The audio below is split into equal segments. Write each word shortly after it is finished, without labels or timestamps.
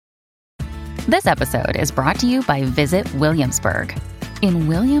This episode is brought to you by Visit Williamsburg. In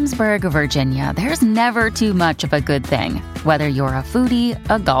Williamsburg, Virginia, there's never too much of a good thing. Whether you're a foodie,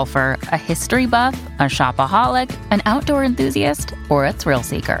 a golfer, a history buff, a shopaholic, an outdoor enthusiast, or a thrill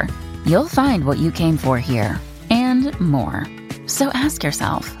seeker, you'll find what you came for here and more. So ask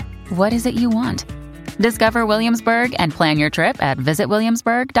yourself, what is it you want? Discover Williamsburg and plan your trip at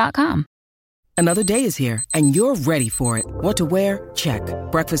visitwilliamsburg.com. Another day is here, and you're ready for it. What to wear? Check.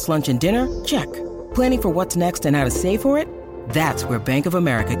 Breakfast, lunch, and dinner? Check. Planning for what's next and how to save for it? That's where Bank of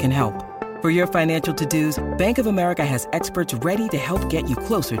America can help. For your financial to-dos, Bank of America has experts ready to help get you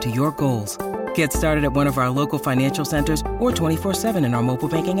closer to your goals. Get started at one of our local financial centers or 24/7 in our mobile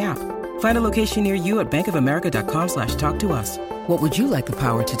banking app. Find a location near you at bankofamerica.com/talktous. What would you like the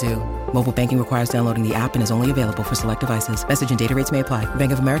power to do? Mobile banking requires downloading the app and is only available for select devices. Message and data rates may apply.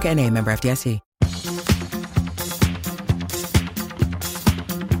 Bank of America N.A., member FDIC.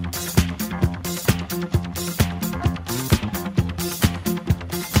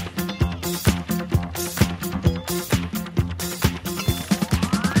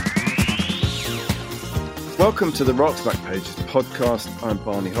 Welcome to the Rock's Back Pages podcast. I'm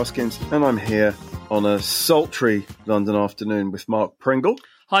Barney Hoskins, and I'm here on a sultry London afternoon with Mark Pringle.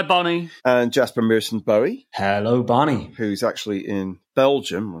 Hi, Barney. And Jasper Mearson-Bowie. Hello, Barney. Who's actually in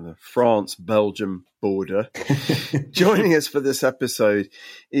Belgium, on the France-Belgium border. Joining us for this episode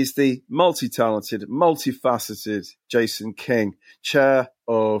is the multi-talented, multifaceted Jason King, chair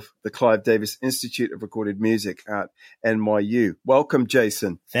of the Clive Davis Institute of Recorded Music at NYU. Welcome,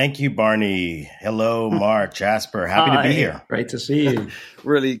 Jason. Thank you, Barney. Hello, Mark, Jasper. Happy to be here. Great to see you.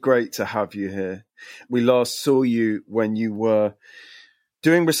 Really great to have you here. We last saw you when you were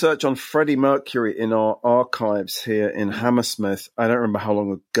doing research on Freddie Mercury in our archives here in Hammersmith. I don't remember how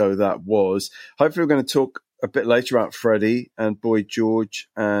long ago that was. Hopefully we're going to talk a bit later about Freddie and Boy George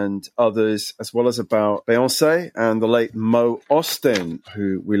and others, as well as about Beyonce and the late Mo Ostin,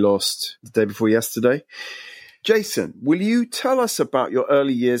 who we lost the day before yesterday. Jason, will you tell us about your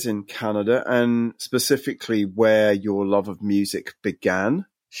early years in Canada and specifically where your love of music began?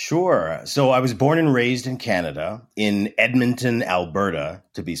 Sure. So I was born and raised in Canada, in Edmonton, Alberta,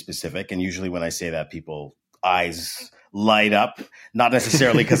 to be specific. And usually when I say that, people eyes light up, not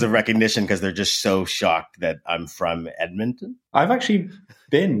necessarily because of recognition, because they're just so shocked that I'm from Edmonton. I've actually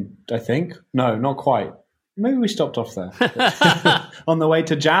been, I think. No, not quite. Maybe we stopped off there. On the way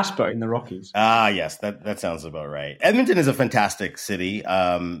to Jasper in the Rockies. Ah, yes, that sounds about right. Edmonton is a fantastic city.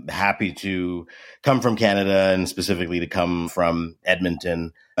 Happy to come from Canada and specifically to come from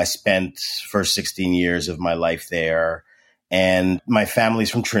Edmonton. I spent first 16 years of my life there. And my family's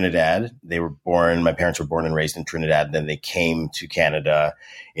from Trinidad. My parents were born and raised in Trinidad. And then they came to Canada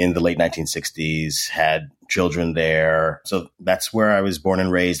in the late 1960s, had children there. So that's where I was born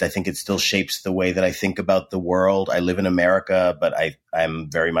and raised. I think it still shapes the way that I think about the world. I live in America, but I'm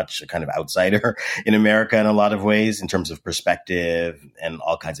very much a kind of outsider in America in a lot of ways in terms of perspective and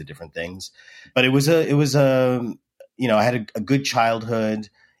all kinds of different things. But I had a good childhood.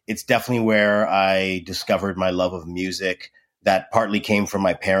 It's definitely where I discovered my love of music. That partly came from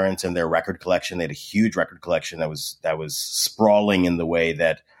my parents and their record collection. They had a huge record collection that was sprawling in the way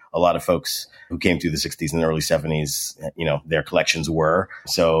that a lot of folks who came through the 60s and the early 70s, their collections were.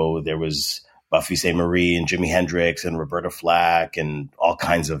 So there was Buffy Sainte-Marie and Jimi Hendrix and Roberta Flack and all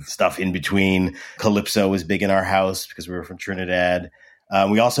kinds of stuff in between. Calypso was big in our house because we were from Trinidad.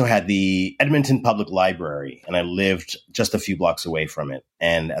 We also had the Edmonton Public Library, and I lived just a few blocks away from it.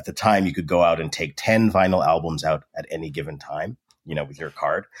 And at the time, you could go out and take 10 vinyl albums out at any given time, with your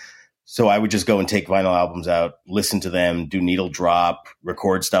card. So I would just go and take vinyl albums out, listen to them, do needle drop,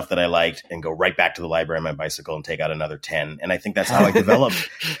 record stuff that I liked, and go right back to the library on my bicycle and take out another 10. And I think that's how I developed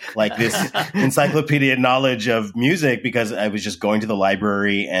like this encyclopedia knowledge of music, because I was just going to the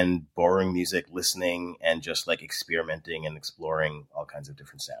library and borrowing music, listening, and just like experimenting and exploring all kinds of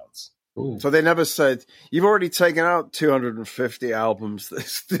different sounds. Ooh. So they never said, you've already taken out 250 albums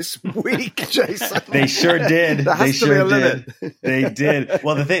this week, Jason. They sure did. There has to be a limit. They did.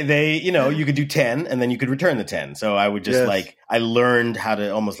 Well, you could do 10 and then you could return the 10. So I would just I learned how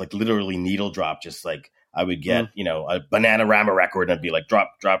to almost like literally needle drop, just like I would get, a Bananarama record and I'd be like,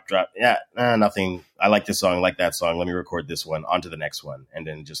 drop, drop, drop. Yeah, nothing. I like this song, like that song. Let me record this one, on to the next one, and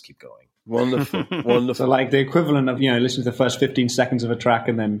then just keep going. Wonderful, wonderful. So like the equivalent of, listening to the first 15 seconds of a track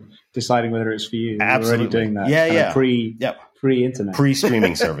and then deciding whether it's for you. Absolutely. You're already doing that. Yeah. Pre-internet.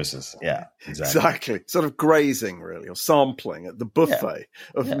 Pre-streaming services. Yeah, exactly. Sort of grazing, really, or sampling at the buffet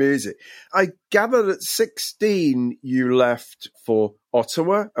of music. I gathered at 16 you left for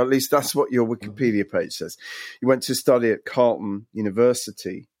Ottawa. At least that's what your Wikipedia page says. You went to study at Carleton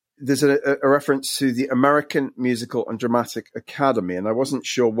University. there's a reference to the American Musical and Dramatic Academy, and I wasn't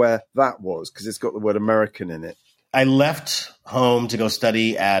sure where that was because it's got the word American in it. I left home to go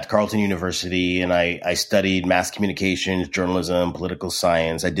study at Carleton University, and I studied mass communications, journalism, political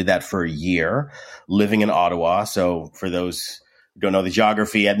science. I did that for a year, living in Ottawa. So for those who don't know the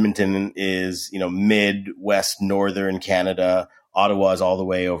geography, Edmonton is, Midwest, northern Canada. Ottawa is all the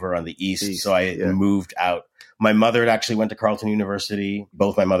way over on the east. So I moved out. My mother actually went to Carleton University.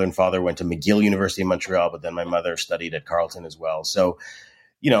 Both my mother and father went to McGill University in Montreal, but then my mother studied at Carleton as well. So,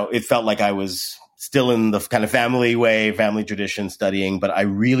 it felt like I was still in the kind of family tradition studying, but I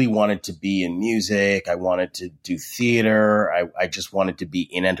really wanted to be in music. I wanted to do theater. I just wanted to be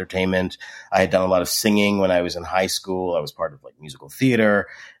in entertainment. I had done a lot of singing when I was in high school. I was part of musical theater,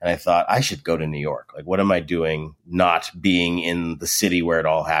 and I thought I should go to New York. What am I doing not being in the city where it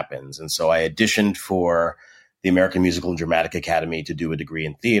all happens? And so I auditioned for the American Musical and Dramatic Academy to do a degree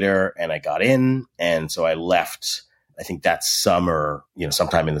in theater, and I got in. And so I left, I think that summer,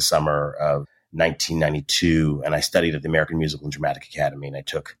 sometime in the summer of 1992, and I studied at the American Musical and Dramatic Academy, and I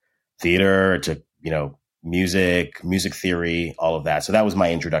took theater, I took, music theory, all of that. So that was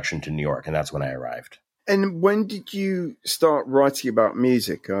my introduction to New York, and that's when I arrived. And when did you start writing about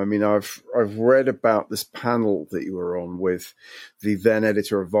music? I mean, I've read about this panel that you were on with the then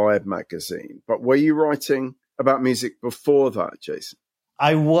editor of Vibe magazine, but were you writing about music before that, Jason?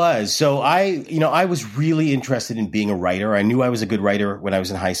 I was. So I was really interested in being a writer. I knew I was a good writer when I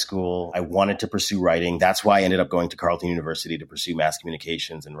was in high school. I wanted to pursue writing. That's why I ended up going to Carleton University to pursue mass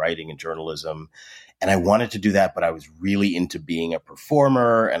communications and writing and journalism. And I wanted to do that, but I was really into being a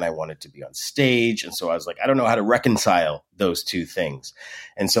performer and I wanted to be on stage. And so I was like, I don't know how to reconcile those two things.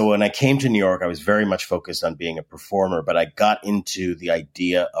 And so when I came to New York, I was very much focused on being a performer, but I got into the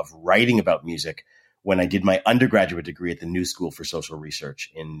idea of writing about music when I did my undergraduate degree at the New School for Social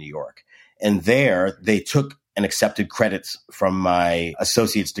Research in New York. And there they took and accepted credits from my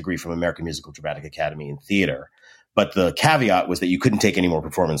associate's degree from American Musical Dramatic Academy in theater. But the caveat was that you couldn't take any more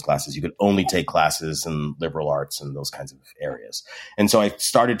performance classes. You could only take classes in liberal arts and those kinds of areas. And so I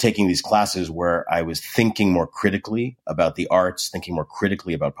started taking these classes where I was thinking more critically about the arts, thinking more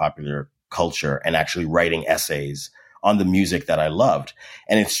critically about popular culture, and actually writing essays on the music that I loved.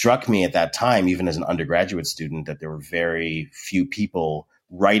 And it struck me at that time, even as an undergraduate student, that there were very few people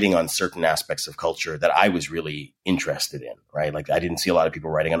writing on certain aspects of culture that I was really interested in, right? I didn't see a lot of people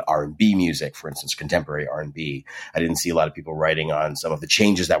writing on R&B music, for instance, contemporary R&B. I didn't see a lot of people writing on some of the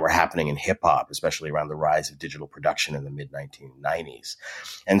changes that were happening in hip hop, especially around the rise of digital production in the mid-1990s.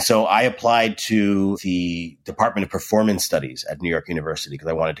 And so I applied to the Department of Performance Studies at New York University because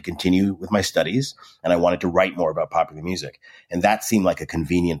I wanted to continue with my studies and I wanted to write more about popular music. And that seemed like a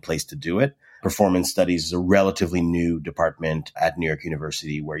convenient place to do it. Performance studies is a relatively new department at New York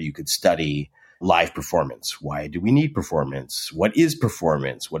University where you could study live performance. Why do we need performance? What is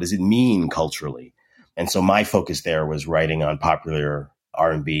performance? What does it mean culturally? And so my focus there was writing on popular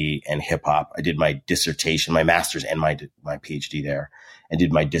R&B and hip hop. I did my dissertation, my master's and my PhD there, and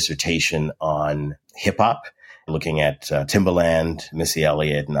did my dissertation on hip hop, looking at Timbaland, Missy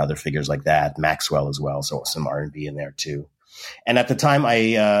Elliott, and other figures like that, Maxwell as well. So some R&B in there too. And at the time,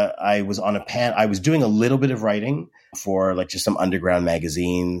 I was on I was doing a little bit of writing for just some underground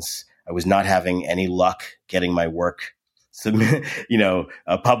magazines. I was not having any luck getting my work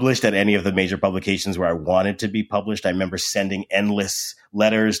published at any of the major publications where I wanted to be published. I remember sending endless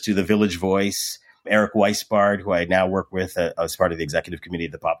letters to the Village Voice. Eric Weisbard, who I now work with as part of the executive committee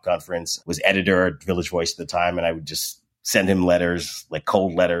of the Pop Conference, was editor at Village Voice at the time. And I would just send him letters,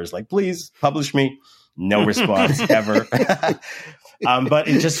 cold letters, please publish me. No response ever. But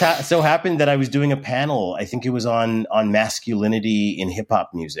it just so happened that I was doing a panel. I think it was on masculinity in hip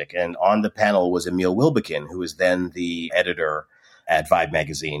hop music. And on the panel was Emil Wilbekin, who was then the editor at Vibe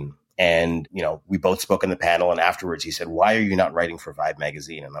magazine. And, we both spoke on the panel. And afterwards he said, "Why are you not writing for Vibe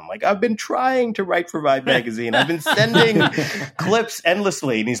magazine?" And I'm like, "I've been trying to write for Vibe magazine. I've been sending clips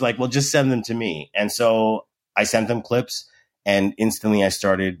endlessly." And he's like, "Well, just send them to me." And so I sent them clips. And instantly I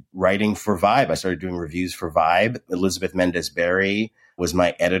started writing for Vibe. I started doing reviews for Vibe. Elizabeth Mendez-Berry was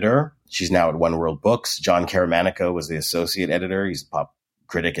my editor. She's now at One World Books. John Karamanico was the associate editor. He's a pop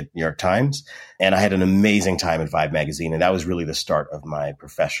critic at New York Times. And I had an amazing time at Vibe magazine. And that was really the start of my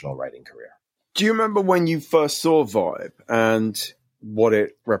professional writing career. Do you remember when you first saw Vibe and what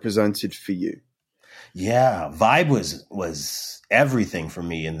it represented for you? Yeah, Vibe was everything for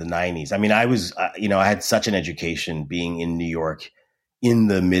me in the 90s. I mean, I was, I had such an education being in New York in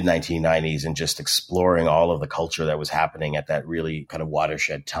the mid 1990s and just exploring all of the culture that was happening at that really kind of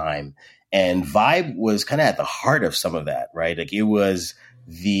watershed time. And Vibe was kind of at the heart of some of that, right? It was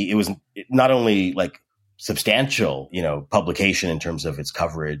it was not only like substantial, publication in terms of its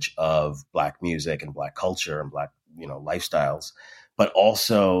coverage of Black music and Black culture and Black, lifestyles, but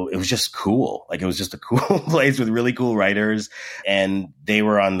also it was just cool. Like it was just a cool place with really cool writers, and they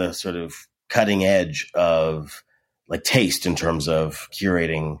were on the sort of cutting edge of like taste in terms of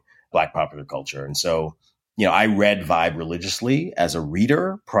curating Black popular culture. And so, I read Vibe religiously as a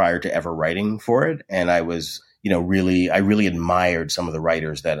reader prior to ever writing for it. And I was, I really admired some of the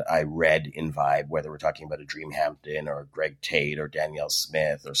writers that I read in Vibe, whether we're talking about a Dream Hampton or Greg Tate or Danielle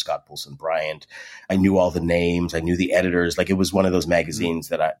Smith or Scott Poulson Bryant. I knew all the names. I knew the editors. Like it was one of those magazines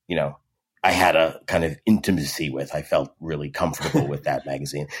that I had a kind of intimacy with. I felt really comfortable with that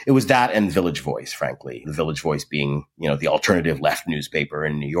magazine. It was that and Village Voice, frankly. The Village Voice being, the alternative left newspaper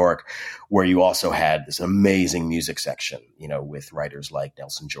in New York, where you also had this amazing music section, with writers like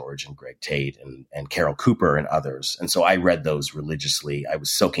Nelson George and Greg Tate and Carol Cooper and others. And so I read those religiously. I was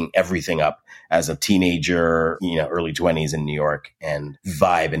soaking everything up as a teenager, early 20s in New York. And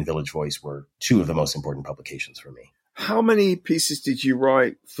Vibe and Village Voice were two of the most important publications for me. How many pieces did you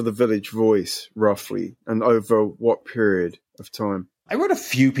write for the Village Voice, roughly, and over what period of time? I wrote a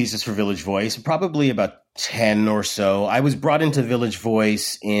few pieces for Village Voice, probably about 10 or so. I was brought into Village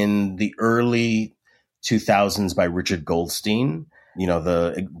Voice in the early 2000s by Richard Goldstein,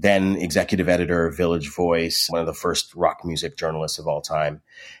 the then executive editor of Village Voice, one of the first rock music journalists of all time.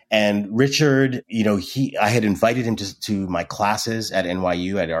 And Richard, I had invited him to my classes at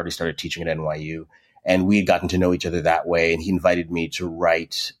NYU. I'd already started teaching at NYU. And we had gotten to know each other that way. And he invited me to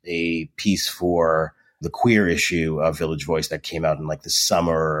write a piece for the queer issue of Village Voice that came out in like the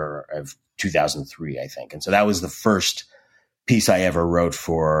summer of 2003, I think. And so that was the first piece I ever wrote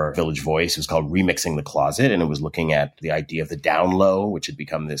for Village Voice. It was called Remixing the Closet. And it was looking at the idea of the down low, which had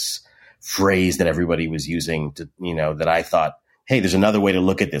become this phrase that everybody was using to, that I thought, hey, there's another way to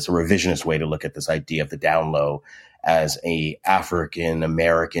look at this, a revisionist way to look at this idea of the down low as a African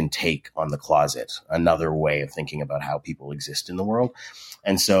American take on the closet, another way of thinking about how people exist in the world.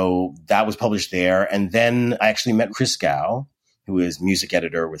 And so that was published there. And then I actually met Chris Gow, who is music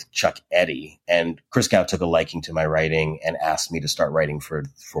editor with Chuck Eddy. And Chris Gow took a liking to my writing and asked me to start writing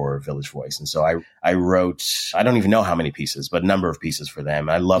for Village Voice. And so I wrote, I don't even know how many pieces, but a number of pieces for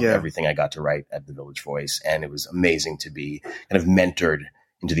them. I loved everything I got to write at the Village Voice. And it was amazing to be kind of mentored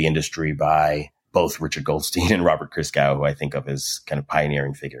into the industry by both Richard Goldstein and Robert Christgau, who I think of as kind of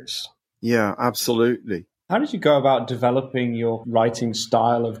pioneering figures. Yeah, absolutely. How did you go about developing your writing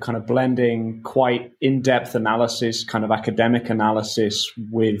style of kind of blending quite in-depth analysis, kind of academic analysis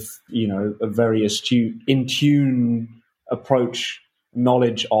with, a very astute, in-tune approach,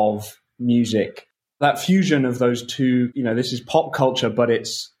 knowledge of music? That fusion of those two, this is pop culture, but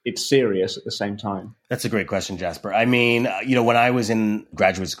it's serious at the same time. That's a great question, Jasper. I mean, when I was in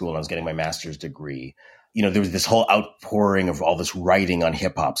graduate school and I was getting my master's degree, there was this whole outpouring of all this writing on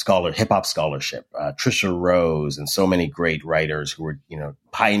hip hop scholarship, Trisha Rose and so many great writers who were,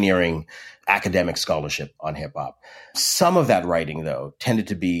 pioneering academic scholarship on hip hop. Some of that writing, though, tended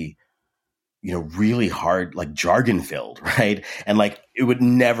to be really hard, like jargon filled, right? And like it would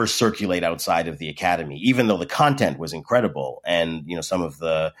never circulate outside of the academy, even though the content was incredible. And, some of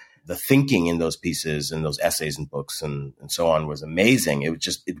the thinking in those pieces and those essays and books and so on was amazing.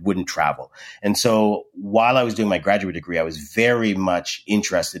 It wouldn't travel. And so while I was doing my graduate degree, I was very much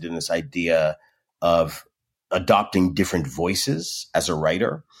interested in this idea of adopting different voices as a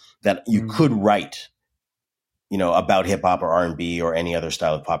writer, that you could write about hip hop or R&B or any other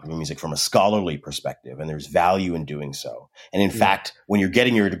style of popular music from a scholarly perspective. And there's value in doing so. And in fact, when you're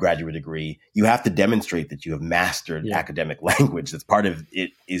getting your graduate degree, you have to demonstrate that you have mastered academic language. That's part of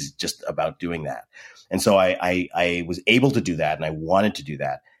it, is just about doing that. And so I was able to do that, and I wanted to do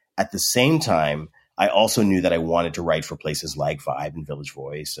that. At the same time, I also knew that I wanted to write for places like Vibe and Village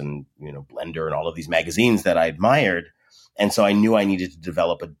Voice and, Blender and all of these magazines that I admired. And so I knew I needed to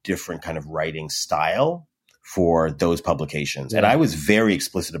develop a different kind of writing style for those publications. And I was very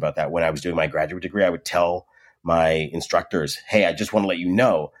explicit about that when I was doing my graduate degree. I would tell my instructors, hey, I just want to let you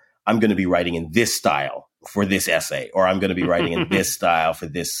know, I'm going to be writing in this style for this essay, or I'm going to be writing in this style for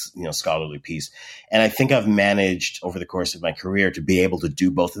this, scholarly piece. And I think I've managed over the course of my career to be able to do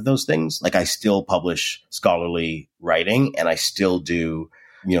both of those things. Like I still publish scholarly writing, and I still do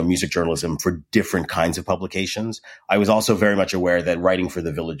music journalism for different kinds of publications. I was also very much aware that writing for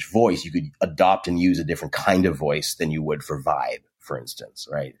the Village Voice, you could adopt and use a different kind of voice than you would for Vibe, for instance,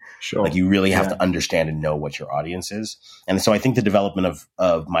 right? Sure. Like you really have to understand and know what your audience is. And so I think the development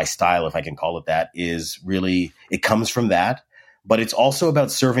of my style, if I can call it that, is really, it comes from that, but it's also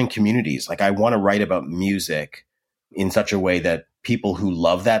about serving communities. Like I want to write about music in such a way that people who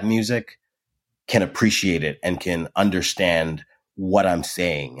love that music can appreciate it and can understand what I'm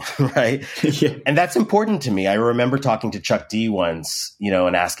saying, right? Yeah. And that's important to me. I remember talking to Chuck D once,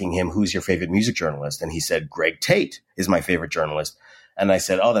 and asking him, who's your favorite music journalist? And he said, Greg Tate is my favorite journalist. And I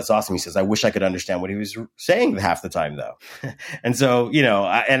said, oh, that's awesome. He says, I wish I could understand what he was saying half the time, though. And so,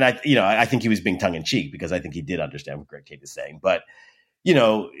 I think he was being tongue in cheek, because I think he did understand what Greg Tate is saying. But,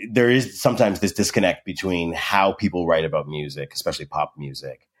 there is sometimes this disconnect between how people write about music, especially pop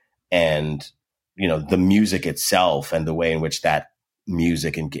music, and, the music itself and the way in which that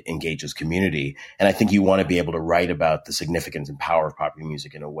music engages community. And I think you want to be able to write about the significance and power of popular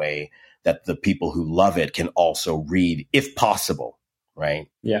music in a way that the people who love it can also read, if possible. Right.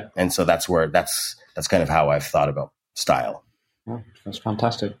 Yeah. And so that's kind of how I've thought about style. Oh, that's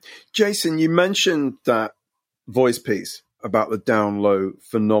fantastic. Jason, you mentioned that voice piece about the down low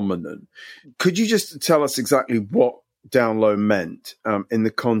phenomenon. Could you just tell us exactly what down low meant in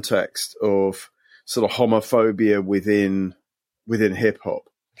the context of sort of homophobia within hip hop?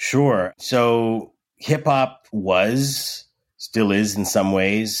 Sure. So hip hop still is in some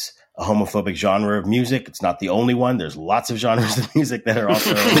ways a homophobic genre of music. It's not the only one. There's lots of genres of music that are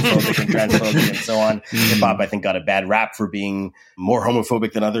also homophobic and transphobic and so on. Hip hop, I think, got a bad rap for being more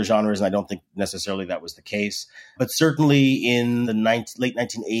homophobic than other genres, and I don't think necessarily that was the case. But certainly in the late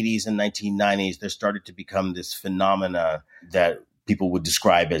 1980s and 1990s, there started to become this phenomena that people would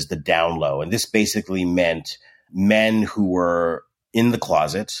describe as the down low. And this basically meant men who were in the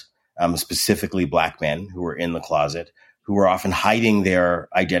closet, specifically Black men who were in the closet, who were often hiding their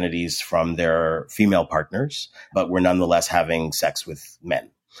identities from their female partners, but were nonetheless having sex with men.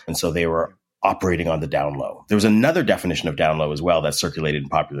 And so they were operating on the down low. There was another definition of down low as well that circulated in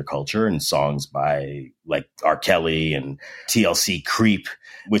popular culture and songs by like R. Kelly and TLC Creep,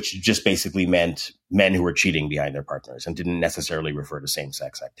 which just basically meant men who were cheating behind their partners and didn't necessarily refer to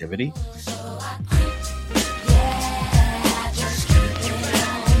same-sex activity.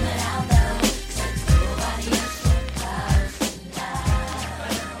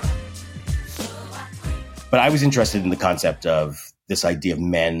 But I was interested in the concept of this idea of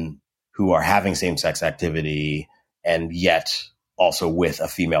men who are having same-sex activity and yet also with a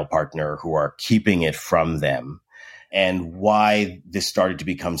female partner who are keeping it from them, and why this started to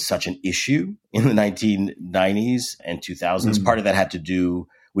become such an issue in the 1990s and 2000s. Part of that had to do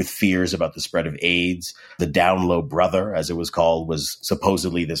with fears about the spread of AIDS. The down low brother, as it was called, was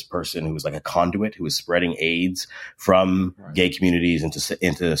supposedly this person who was like a conduit who was spreading AIDS from gay communities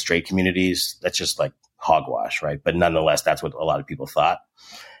into straight communities. That's just like hogwash, right? But nonetheless, that's what a lot of people thought.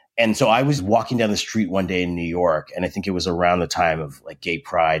 And so I was walking down the street one day in New York, and I think it was around the time of like gay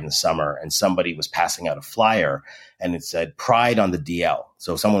pride in the summer, and somebody was passing out a flyer and it said Pride on the DL.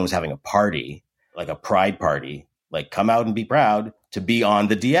 So someone was having a party, like a pride party, like come out and be proud to be on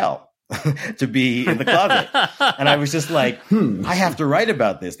the DL, to be in the closet. And I was just like, I have to write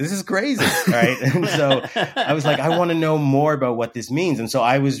about this. This is crazy, right? And so I was like, I want to know more about what this means. And so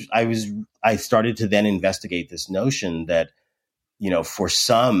I started to then investigate this notion that, for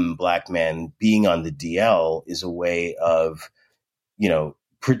some Black men, being on the DL is a way of,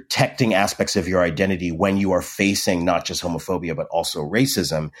 protecting aspects of your identity when you are facing not just homophobia, but also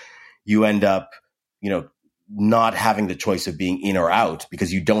racism. You end up, not having the choice of being in or out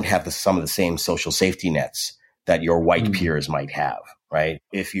because you don't have some of the same social safety nets that your white peers might have, right?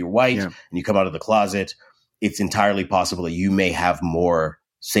 If you're white and you come out of the closet, it's entirely possible that you may have more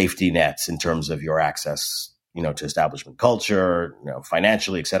safety nets in terms of your access, to establishment culture,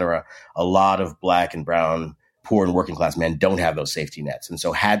 financially, et cetera. A lot of Black and brown, poor and working class men don't have those safety nets. And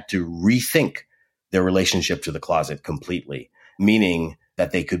so had to rethink their relationship to the closet completely, meaning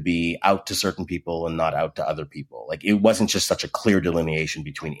that they could be out to certain people and not out to other people. Like it wasn't just such a clear delineation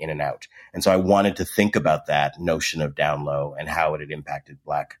between in and out. And so I wanted to think about that notion of down low and how it had impacted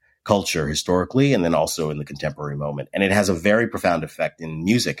Black culture historically and then also in the contemporary moment. And it has a very profound effect in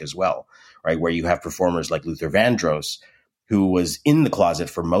music as well, right? Where you have performers like Luther Vandross, who was in the closet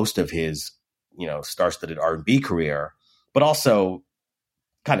for most of his, star-studded R&B career, but also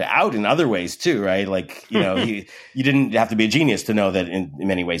kind of out in other ways too, right? Like, you didn't have to be a genius to know that in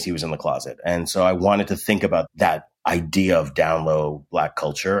many ways he was in the closet. And so I wanted to think about that idea of down low Black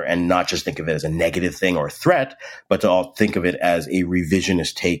culture and not just think of it as a negative thing or a threat, but to all think of it as a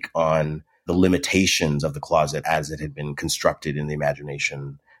revisionist take on the limitations of the closet as it had been constructed in the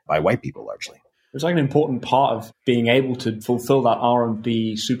imagination by white people largely. It was like an important part of being able to fulfill that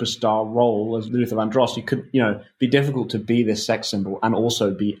R&B superstar role as Luther Vandross. You could, be difficult to be this sex symbol and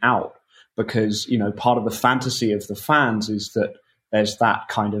also be out because, part of the fantasy of the fans is that there's that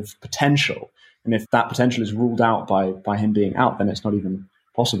kind of potential. And if that potential is ruled out by him being out, then it's not even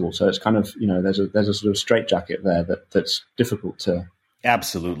possible. So it's kind of, there's a sort of straitjacket there that's difficult to.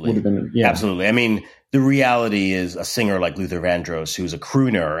 Absolutely. Yeah. Absolutely. I mean, the reality is a singer like Luther Vandross, who's a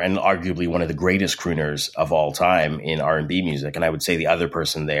crooner and arguably one of the greatest crooners of all time in R&B music. And I would say the other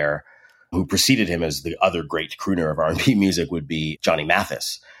person there who preceded him as the other great crooner of R&B music would be Johnny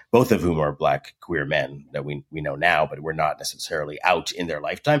Mathis, both of whom are Black queer men that we know now, but were not necessarily out in their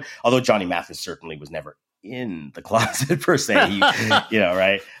lifetime. Although Johnny Mathis certainly was never in the closet per se,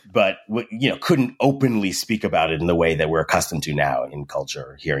 right? But, couldn't openly speak about it in the way that we're accustomed to now in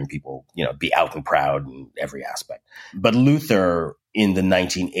culture, hearing people, be out and proud in every aspect. But Luther in the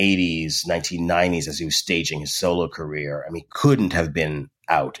 1980s, 1990s, as he was staging his solo career, I mean, couldn't have been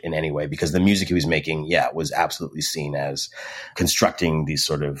out in any way because the music he was making, was absolutely seen as constructing these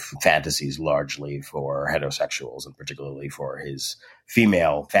sort of fantasies largely for heterosexuals and particularly for his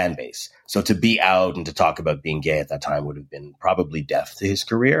female fan base. So to be out and to talk about being gay at that time would have been probably death to his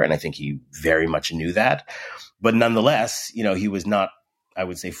career. And I think he very much knew that. But nonetheless, he was not, I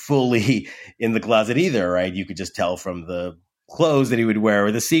would say, fully in the closet either, right? You could just tell from the clothes that he would wear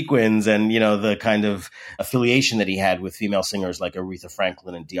or the sequins and, the kind of affiliation that he had with female singers like Aretha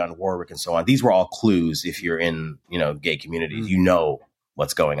Franklin and Dionne Warwick and so on. These were all clues if you're in, gay communities,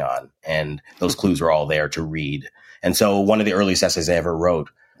 what's going on. And those clues were all there to read. And so one of the earliest essays I ever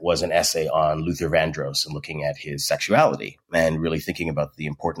wrote was an essay on Luther Vandross and looking at his sexuality and really thinking about the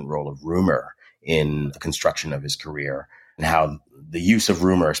important role of rumor in the construction of his career and how the use of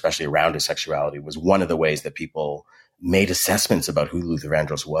rumor, especially around his sexuality, was one of the ways that people made assessments about who Luther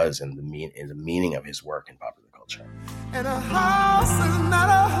Vandross was and the meaning of his work in popular culture. And a house is not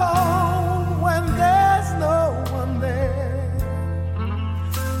a home when there's no one there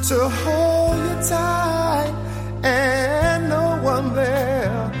to hold you tight and no one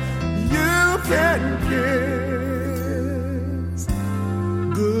there you can kiss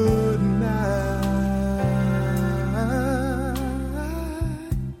good night.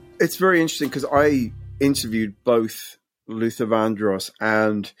 It's very interesting because I interviewed both Luther Vandross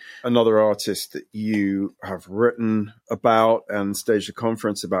and another artist that you have written about and staged a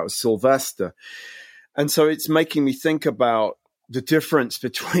conference about, Sylvester. And so it's making me think about the difference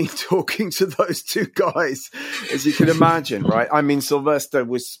between talking to those two guys, as you can imagine, right? I mean, Sylvester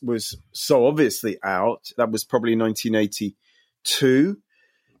was so obviously out. That was probably 1982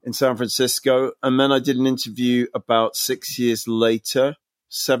 in San Francisco. And then I did an interview about 7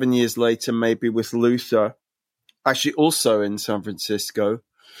 years later, maybe, with Luther, actually also in San Francisco,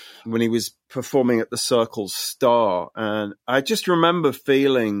 when he was performing at the Circle's Star. And I just remember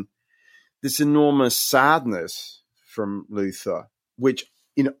feeling this enormous sadness from Luther, which,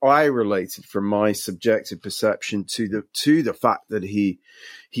 I related from my subjective perception to the fact that he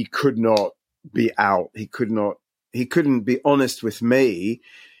could not be out. He couldn't be honest with me,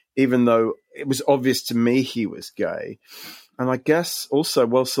 even though it was obvious to me he was gay. And I guess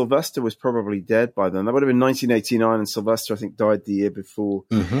also, Sylvester was probably dead by then. That would have been 1989, and Sylvester, I think, died the year before.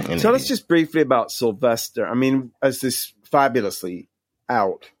 Mm-hmm. Tell us just briefly about Sylvester. I mean, as this fabulously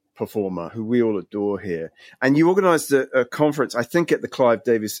out performer who we all adore here. And you organized a conference, I think, at the Clive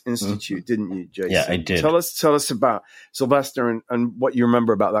Davis Institute, didn't you, Jason? Yeah, I did. Tell us about Sylvester and what you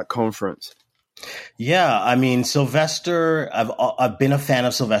remember about that conference. Yeah, I mean, Sylvester, I've been a fan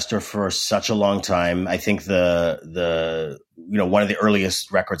of Sylvester for such a long time. I think the one of the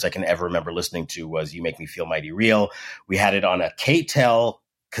earliest records I can ever remember listening to was You Make Me Feel Mighty Real. We had it on a K-Tel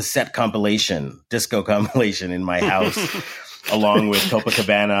cassette disco compilation in my house, along with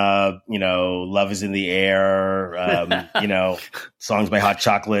Copacabana, Love is in the Air, songs by Hot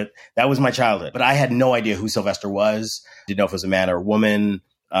Chocolate. That was my childhood. But I had no idea who Sylvester was. Didn't know if it was a man or a woman.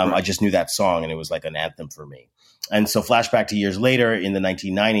 I just knew that song, and it was like an anthem for me. And so flashback to years later in the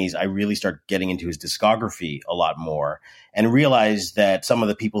 1990s, I really started getting into his discography a lot more and realized that some of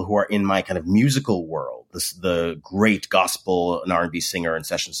the people who are in my kind of musical world, the great gospel and R&B singer and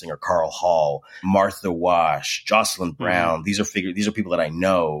session singer Carl Hall, Martha Wash, Jocelyn Brown, these are people that I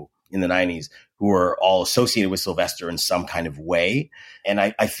know in the 90s who are all associated with Sylvester in some kind of way. And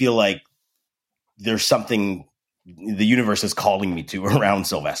I feel like there's something the universe is calling me to around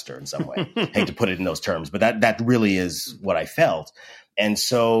Sylvester in some way. I hate to put it in those terms, but that really is what I felt. And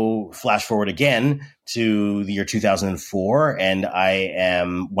so flash forward again to the year 2004, and I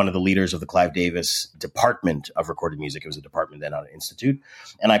am one of the leaders of the Clive Davis Department of Recorded Music. It was a department then on an institute.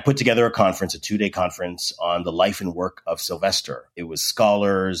 And I put together a conference, a 2-day conference on the life and work of Sylvester. It was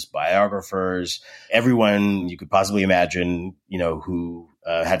scholars, biographers, everyone you could possibly imagine, who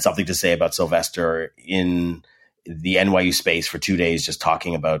had something to say about Sylvester in the NYU space for 2 days, just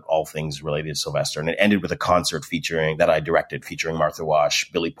talking about all things related to Sylvester. And it ended with a concert that I directed, featuring Martha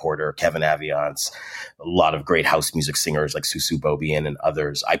Wash, Billy Porter, Kevin Aviance, a lot of great house music singers like Susu Bobian and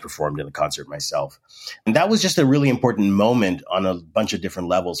others. I performed in the concert myself. And that was just a really important moment on a bunch of different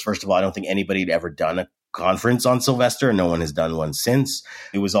levels. First of all, I don't think anybody had ever done a conference on Sylvester, and no one has done one since.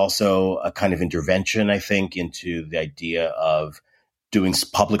 It was also a kind of intervention, I think, into the idea of doing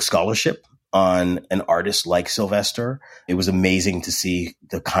public scholarship on an artist like Sylvester. It was amazing to see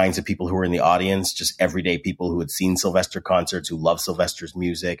the kinds of people who were in the audience, just everyday people who had seen Sylvester concerts, who loved Sylvester's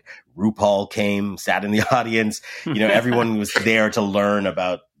music. RuPaul came, sat in the audience. Everyone was there to learn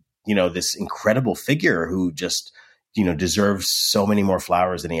about, this incredible figure who just, deserves so many more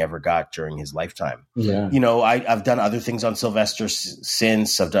flowers than he ever got during his lifetime. Yeah. I've done other things on Sylvester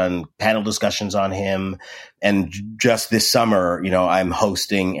since. I've done panel discussions on him. And just this summer, I'm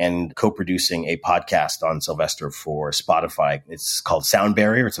hosting and co-producing a podcast on Sylvester for Spotify. It's called Sound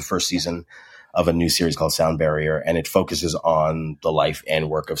Barrier. It's the first season of a new series called Sound Barrier, and it focuses on the life and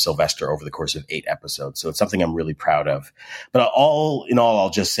work of Sylvester over the course of 8 episodes. So it's something I'm really proud of. But all in all, I'll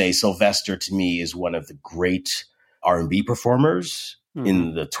just say Sylvester to me is one of the great R&B performers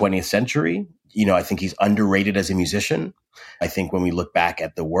in the 20th century. I think he's underrated as a musician. I think when we look back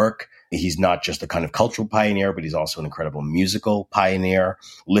at the work, he's not just a kind of cultural pioneer, but he's also an incredible musical pioneer.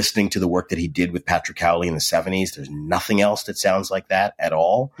 Listening to the work that he did with Patrick Cowley in the 70s, there's nothing else that sounds like that at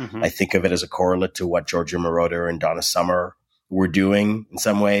all. I think of it as a correlate to what Giorgio Moroder and Donna Summer were doing in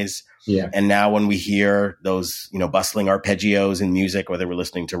some ways. Yeah. And now when we hear those, bustling arpeggios in music, whether we're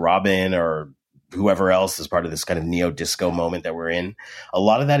listening to Robin or whoever else is part of this kind of neo-disco moment that we're in, a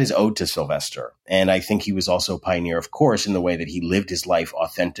lot of that is owed to Sylvester. And I think he was also a pioneer, of course, in the way that he lived his life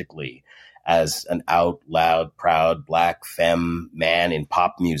authentically as an out loud, proud, black femme man in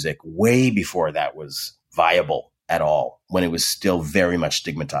pop music way before that was viable at all, when it was still very much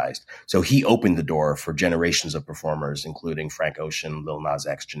stigmatized. So he opened the door for generations of performers, including Frank Ocean, Lil Nas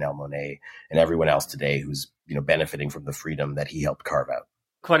X, Janelle Monáe, and everyone else today who's, benefiting from the freedom that he helped carve out.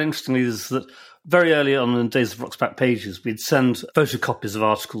 Quite interestingly is that very early on in the days of Rock's Back Pages, we'd send photocopies of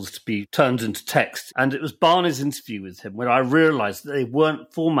articles to be turned into text. And it was Barney's interview with him where I realised that they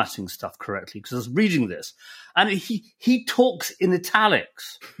weren't formatting stuff correctly, because I was reading this. And he talks in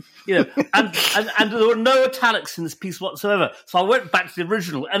italics, and there were no italics in this piece whatsoever. So I went back to the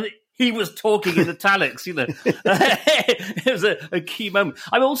original, and he was talking in italics, It was a key moment.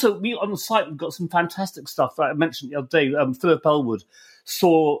 I'm also, on the site, we've got some fantastic stuff that I mentioned the other day. Philip Elwood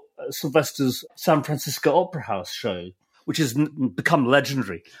saw Sylvester's San Francisco Opera House show, which has become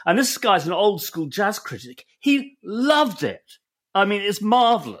legendary. And this guy's an old school jazz critic. He loved it. I mean, it's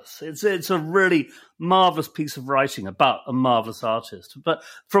marvelous. It's a really marvelous piece of writing about a marvelous artist, but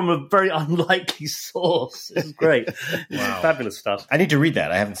from a very unlikely source. It's great. Wow. Fabulous stuff. I need to read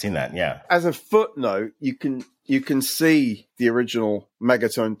that. I haven't seen that. Yeah. As a footnote, you can see the original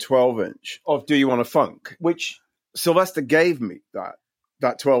Megatone 12-inch of Do You Want a Funk, which Sylvester gave me that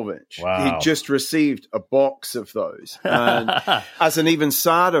 12-inch. Wow. He just received a box of those. And as an even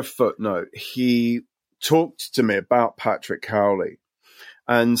sadder footnote, he talked to me about Patrick Cowley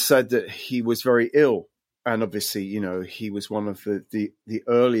and said that he was very ill. And obviously, he was one of the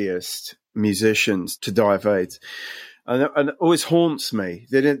earliest musicians to die of AIDS. And it always haunts me.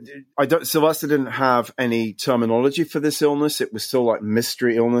 Sylvester didn't have any terminology for this illness. It was still like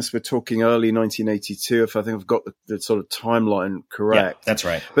mystery illness. We're talking early 1982, if I think I've got the sort of timeline correct. Yeah, that's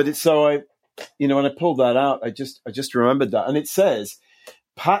right. But when I pulled that out, I just remembered that. And it says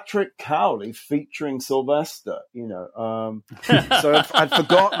Patrick Cowley featuring Sylvester, so I'd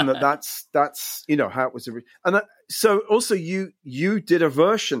forgotten that's how it was. So also you did a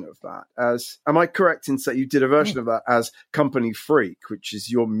version of that as, am I correct in saying you did a version of that as Company Freak, which is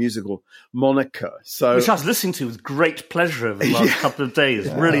your musical moniker? So which I was listening to with great pleasure over the last couple of days.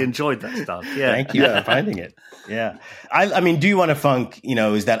 Yeah. Really enjoyed that stuff. Yeah. Thank you for finding it. Yeah. I mean, Do You Want a Funk,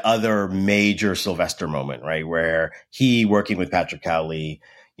 is that other major Sylvester moment, right? Where he, working with Patrick Cowley,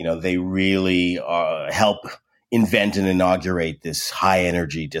 they really help invent and inaugurate this high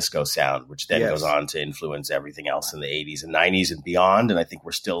energy disco sound, which then goes on to influence everything else in the 80s and 90s and beyond. And I think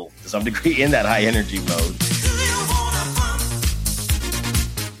we're still, to some degree, in that high energy mode.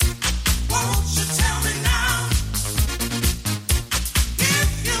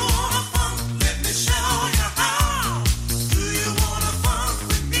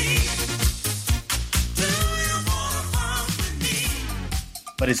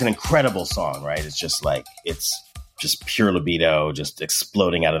 But it's an incredible song, right? It's just like, it's just pure libido, just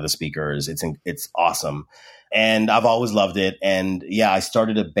exploding out of the speakers. It's awesome. And I've always loved it. And yeah, I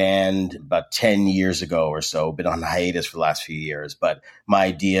started a band about 10 years ago or so, been on hiatus for the last few years. But my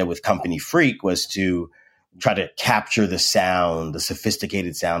idea with Company Freak was to try to capture the sound, the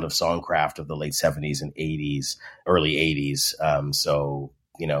sophisticated sound of songcraft of the late 70s and 80s, early 80s. So,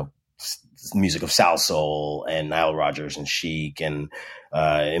 you know, music of Sal Soul and Nile Rodgers and Chic and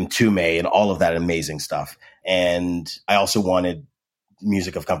Mtume and all of that amazing stuff. And I also wanted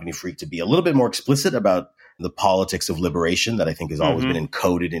music of Company Freak to be a little bit more explicit about the politics of liberation that I think has always been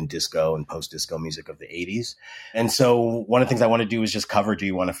encoded in disco and post-disco music of the 80s. And so one of the things I want to do is just cover Do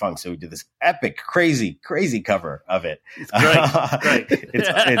You Want to Funk? So we did this epic, crazy cover of it. It's great.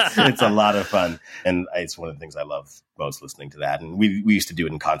 It's a lot of fun. And it's one of the things I love most, listening to that. And we used to do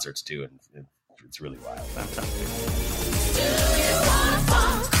it in concerts too. And it's really wild. Fantastic. Do you want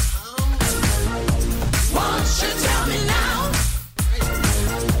funk? Won't you tell me now?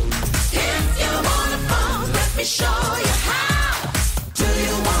 If you want funk, let me show you how. Do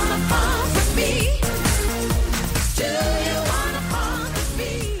you want funk with me? Do you want funk with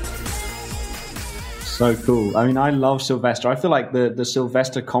me? So cool. I mean, I love Sylvester. I feel like the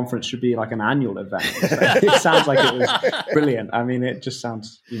Sylvester conference should be like an annual event. It sounds like it was brilliant. I mean, it just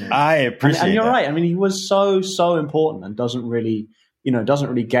sounds, you know. I appreciate and you're that. right. I mean, he was so important and doesn't really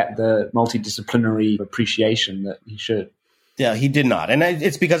get the multidisciplinary appreciation that he should. Yeah, he did not, and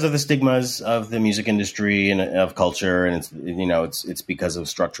it's because of the stigmas of the music industry and of culture, and it's because of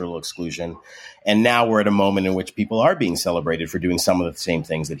structural exclusion. And now we're at a moment in which people are being celebrated for doing some of the same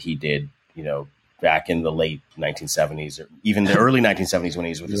things that he did, you know, back in the late 1970s or even the early 1970s when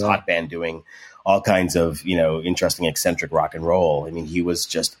he was with his hot band doing all kinds of, you know, interesting, eccentric rock and roll. I mean, he was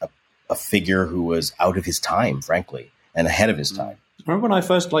just a figure who was out of his time, frankly, and ahead of his time. I remember when I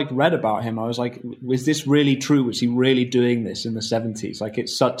first read about him, I was like, was this really true? Was he really doing this in the 70s? Like,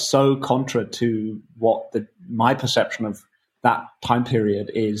 it's so contra to what my perception of that time period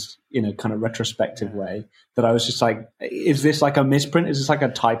is in a kind of retrospective way that I was just like, is this like a misprint? Is this like a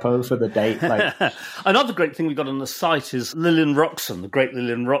typo for the date? Like, another great thing we got on the site is Lillian Roxon, the great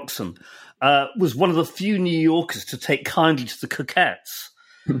Lillian Roxon, was one of the few New Yorkers to take kindly to the Coquettes.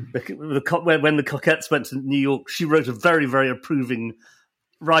 When the Coquettes went to New York, she wrote a very, very approving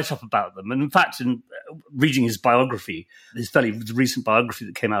write-up about them. And in fact, in reading his biography, his fairly recent biography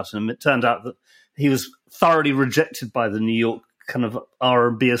that came out on him, it turned out that he was thoroughly rejected by the New York kind of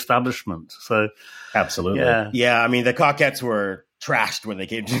R&B establishment. So, absolutely, yeah. I mean, the Coquettes were trashed when they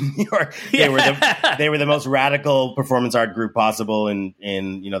came to New York. They were the most radical performance art group possible in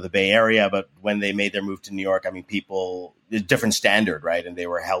you know, the Bay Area. But when they made their move to New York, I mean, there's a different standard, right? And they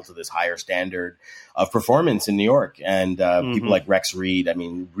were held to this higher standard of performance in New York. And people like Rex Reed, I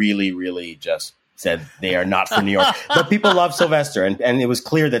mean, really, really just said they are not for New York. But people love Sylvester, and it was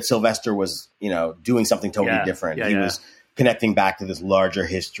clear that Sylvester was, you know, doing something totally different. He was connecting back to this larger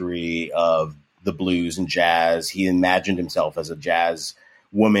history of the blues and jazz. He imagined himself as a jazz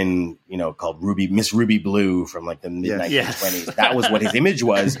woman, you know, called Miss Ruby Blue from like the mid 1920s. That was what his image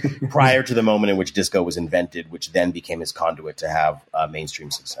was prior to the moment in which disco was invented, which then became his conduit to have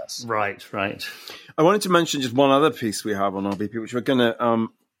mainstream success. Right. I wanted to mention just one other piece we have on RBP,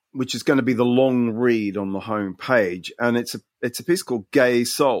 which is going to be the long read on the home page, and it's a piece called Gay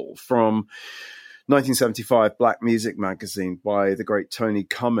Soul from 1975 Black Music Magazine by the great Tony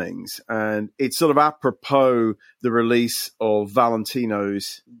Cummings. And it's sort of apropos the release of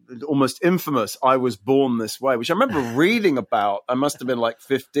Valentino's almost infamous I Was Born This Way, which I remember reading about. I must have been like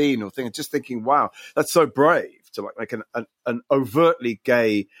 15 or thinking, wow, that's so brave to make an overtly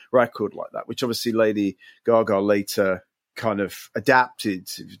gay record like that, which obviously Lady Gaga later kind of adapted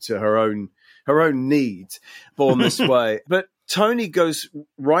to her own needs, Born This Way. But Tony goes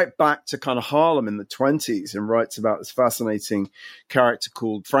right back to kind of Harlem in the 20s and writes about this fascinating character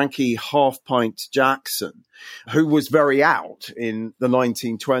called Frankie Half Pint Jackson, who was very out in the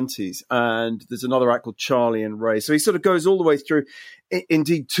 1920s. And there's another act called Charlie and Ray. So he sort of goes all the way through,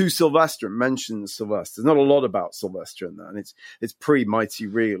 indeed, to Sylvester and mentions Sylvester. There's not a lot about Sylvester in that. And it's pre-Mighty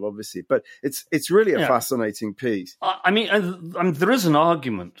Real, obviously. But it's really a fascinating piece. I mean, there is an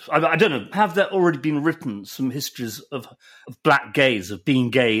argument. I don't know. Have there already been written some histories of black gays, of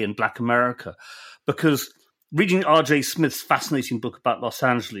being gay in Black America? Because reading R.J. Smith's fascinating book about Los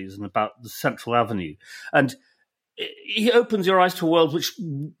Angeles and about the Central Avenue, and he opens your eyes to a world which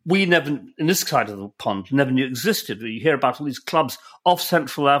we never, in this side of the pond, never knew existed. You hear about all these clubs off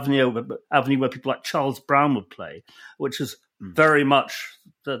Central Avenue where people like Charles Brown would play, which is very much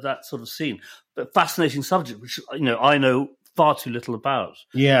that sort of scene. But fascinating subject, which, you know, I know far too little about.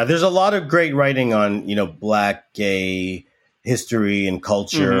 Yeah, there's a lot of great writing on, Black gay history and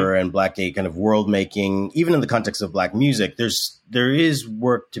culture and Black gay kind of world making, even in the context of Black music. There is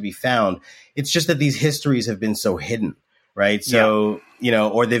work to be found. It's just that these histories have been so hidden, right? So,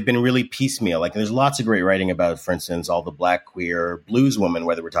 or they've been really piecemeal. Like there's lots of great writing about, for instance, all the Black queer blues women,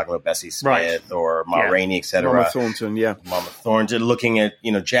 whether we're talking about Bessie Smith or Ma Rainey, et cetera. Mama Thornton, Mama Thornton, looking at,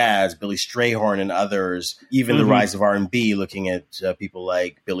 jazz, Billy Strayhorn and others, even the rise of R&B, looking at people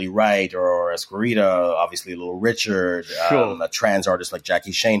like Billy Wright or Esquerita, obviously Little Richard, a trans artist like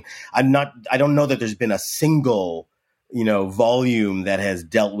Jackie Shane. I don't know that there's been a single volume that has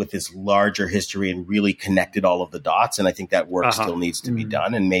dealt with this larger history and really connected all of the dots. And I think that work still needs to be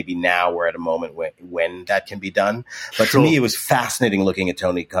done. And maybe now we're at a moment when that can be done. But to me, it was fascinating looking at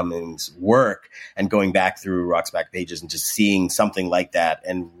Tony Cummings' work and going back through Rock's Back Pages and just seeing something like that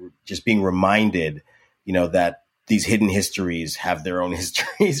and just being reminded, that these hidden histories have their own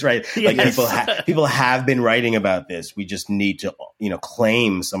histories, right? Like people have been writing about this. We just need to,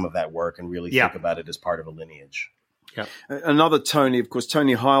 claim some of that work and really think about it as part of a lineage. Yeah. Another Tony, of course,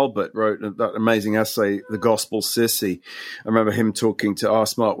 Tony Heilbert wrote that amazing essay, The Gospel Sissy. I remember him talking to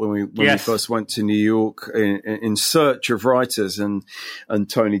us, Mark, when we first went to New York in search of writers, and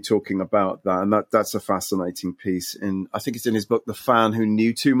Tony talking about that. And that's a fascinating piece. I think it's in his book, The Fan Who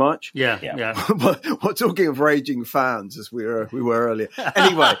Knew Too Much. Yeah. But we're talking of raging fans as we were earlier.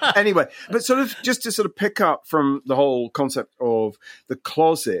 Anyway, but sort of just to sort of pick up from the whole concept of the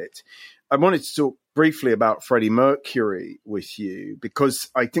closet, I wanted to talk briefly about Freddie Mercury with you, because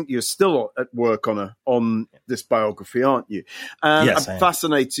I think you're still at work on this biography, aren't you? And yes, I'm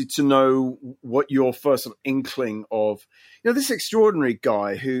fascinated to know what your first sort of inkling of, this extraordinary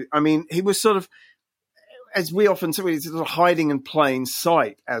guy who, he was sort of, as we often say, he's sort of hiding in plain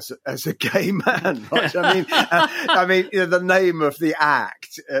sight as a gay man. Right? The name of the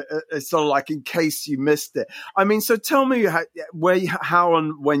act is sort of like in case you missed it. So tell me how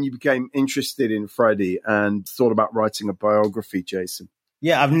and when you became interested in Freddie and thought about writing a biography, Jason.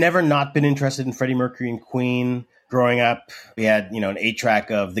 Yeah, I've never not been interested in Freddie Mercury and Queen. Growing up, we had, an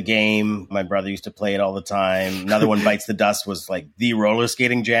 8-track of The Game. My brother used to play it all the time. Another one, Bites the Dust, was like the roller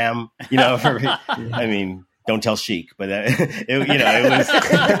skating jam, don't tell Chic, but it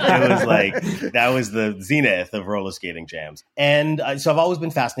was like, that was the zenith of roller skating jams. And so I've always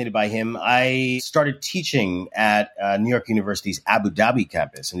been fascinated by him. I started teaching at New York University's Abu Dhabi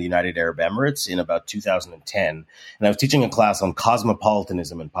campus in the United Arab Emirates in about 2010. And I was teaching a class on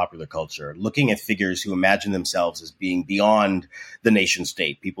cosmopolitanism and popular culture, looking at figures who imagine themselves as being beyond the nation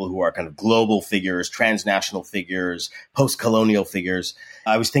state, people who are kind of global figures, transnational figures, post-colonial figures.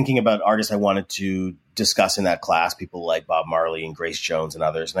 I was thinking about artists I wanted to discuss in that class, people like Bob Marley and Grace Jones and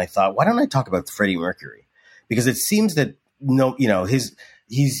others. And I thought, why don't I talk about Freddie Mercury? Because it seems that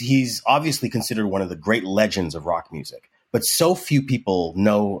he's obviously considered one of the great legends of rock music, but so few people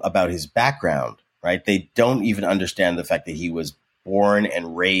know about his background, right? They don't even understand the fact that he was born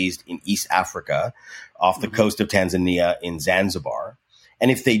and raised in East Africa, off the coast of Tanzania in Zanzibar.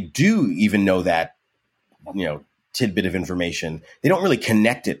 And if they do even know that, tidbit of information, they don't really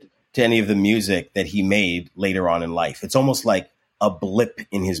connect it to any of the music that he made later on in life. It's almost like a blip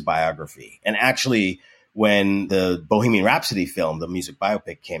in his biography. And actually, when the Bohemian Rhapsody film, the music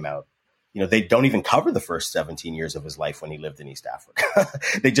biopic, came out, they don't even cover the first 17 years of his life when he lived in East Africa.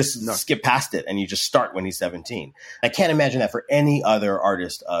 They just skip past it, and you just start when he's 17. I can't imagine that for any other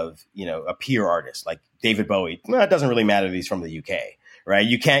artist of, a peer artist like David Bowie. Well, it doesn't really matter that he's from the UK, right?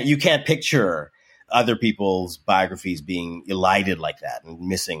 You can't picture other people's biographies being elided like that and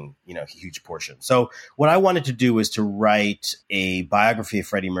missing, a huge portion. So what I wanted to do was to write a biography of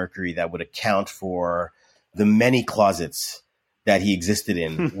Freddie Mercury that would account for the many closets that he existed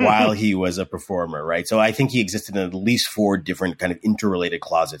in while he was a performer, right? So I think he existed in at least 4 different kind of interrelated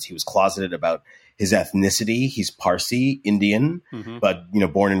closets. He was closeted about his ethnicity. He's Parsi, Indian, but,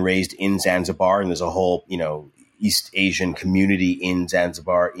 born and raised in Zanzibar. And there's a whole, East Asian community in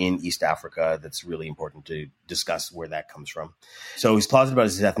Zanzibar, in East Africa, that's really important to discuss where that comes from. So he's closeted about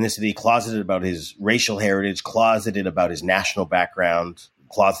his ethnicity, closeted about his racial heritage, closeted about his national background,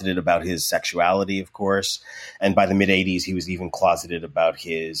 closeted about his sexuality, of course. And by the mid-'80s, he was even closeted about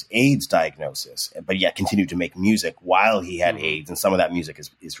his AIDS diagnosis, but yet continued to make music while he had AIDS. And some of that music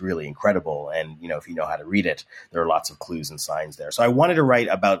is really incredible. And, if you know how to read it, there are lots of clues and signs there. So I wanted to write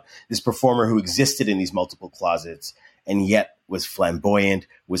about this performer who existed in these multiple closets and yet was flamboyant,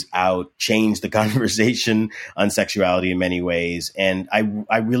 was out, changed the conversation on sexuality in many ways. And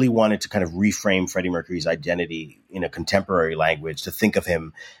I really wanted to kind of reframe Freddie Mercury's identity in a contemporary language, to think of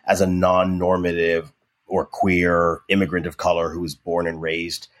him as a non-normative or queer immigrant of color who was born and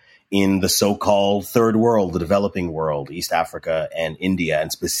raised in the so-called third world, the developing world, East Africa and India,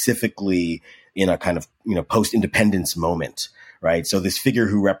 and specifically in a kind of, post-independence moment, right? So this figure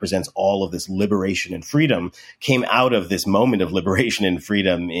who represents all of this liberation and freedom came out of this moment of liberation and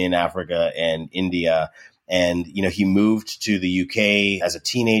freedom in Africa and India. And, he moved to the UK as a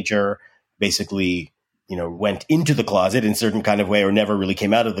teenager, basically, went into the closet in a certain kind of way or never really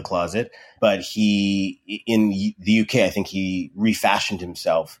came out of the closet. But in the UK, I think he refashioned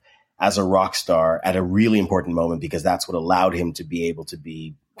himself as a rock star at a really important moment, because that's what allowed him to be able to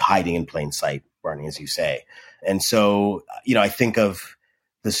be hiding in plain sight, Barney, as you say. And so, I think of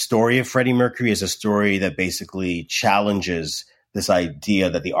the story of Freddie Mercury as a story that basically challenges this idea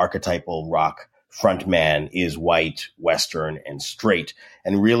that the archetypal rock frontman is white, Western, and straight.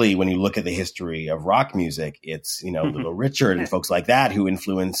 And really, when you look at the history of rock music, it's, Little Richard and folks like that who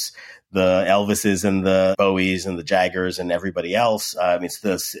influence the Elvises and the Bowies and the Jaggers and everybody else. It's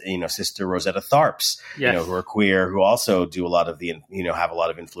the, Sister Rosetta Tharpes, yes, who are queer, who also do a lot of the, have a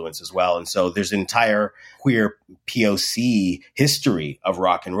lot of influence as well. And so there's an entire queer POC history of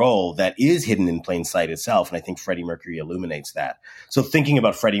rock and roll that is hidden in plain sight itself. And I think Freddie Mercury illuminates that. So thinking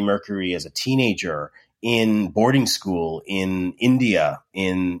about Freddie Mercury as a teenager in boarding school in India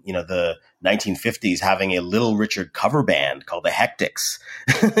in, the 1950s, having a Little Richard cover band called the Hectics,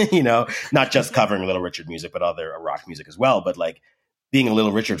 not just covering Little Richard music, but other rock music as well. But like being a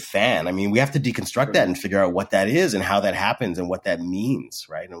Little Richard fan, I mean, we have to deconstruct that and figure out what that is and how that happens and what that means,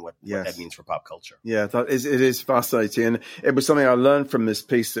 right? And what that means for pop culture. Yeah, it is fascinating. And it was something I learned from this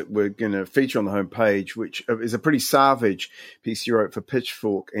piece that we're going to feature on the homepage, which is a pretty savage piece you wrote for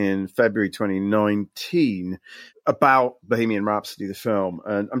Pitchfork in February 2019 about Bohemian Rhapsody, the film.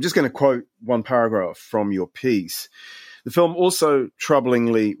 And I'm just going to quote one paragraph from your piece. The film also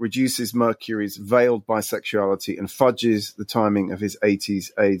troublingly reduces Mercury's veiled bisexuality and fudges the timing of his 80s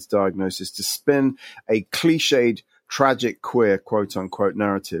AIDS diagnosis to spin a cliched, tragic queer, quote-unquote,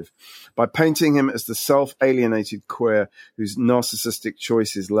 narrative. By painting him as the self-alienated queer whose narcissistic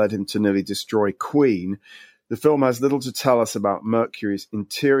choices led him to nearly destroy Queen, the film has little to tell us about Mercury's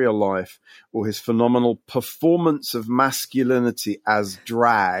interior life or his phenomenal performance of masculinity as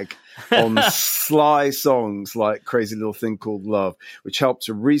drag on sly songs like Crazy Little Thing Called Love, which helped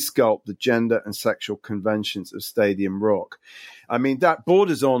to resculpt the gender and sexual conventions of stadium rock. I mean, that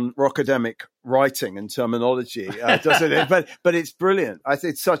borders on rockademic writing and terminology, doesn't it? But it's brilliant. I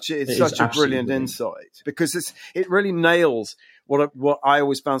think it's such a brilliant insight, because it really nails what I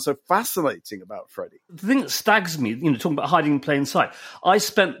always found so fascinating about Freddie. The thing that stags me, talking about hiding in plain sight, I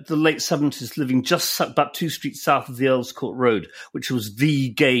spent the late 70s living just about 2 streets south of the Earls Court Road, which was the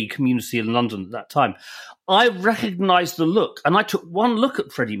gay community in London at that time. I recognised the look, and I took one look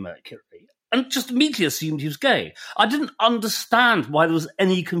at Freddie Mercury and just immediately assumed he was gay. I didn't understand why there was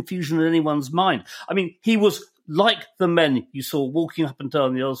any confusion in anyone's mind. I mean, he was like the men you saw walking up and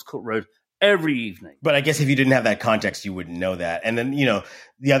down the Earls Court Road every evening. But I guess if you didn't have that context, you wouldn't know that. And then,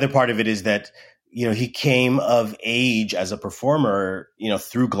 the other part of it is that, he came of age as a performer,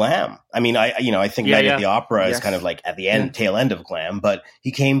 through glam. I mean, I think Night at the Opera is kind of like at the end, tail end of glam, but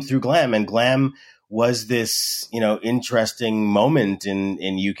he came through glam, and glam was this, interesting moment in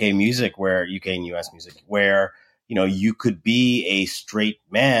UK music, UK and US music, where, you could be a straight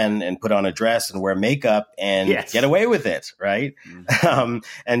man and put on a dress and wear makeup and get away with it, right? Mm-hmm.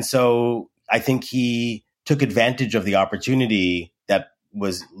 And so I think he took advantage of the opportunity that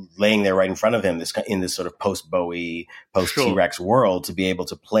was laying there right in front of him, in this sort of post-Bowie, post-T-Rex world, to be able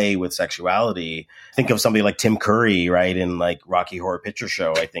to play with sexuality. Think of somebody like Tim Curry, right, in like Rocky Horror Picture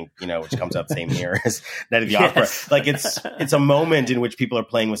Show, I think, which comes out the same year as Night of the Opera. Like it's a moment in which people are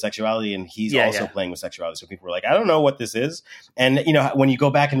playing with sexuality, and he's also playing with sexuality. So people were like, I don't know what this is. And, when you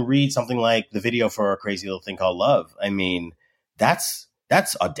go back and read something like the video for A Crazy Little Thing Called Love, I mean, that's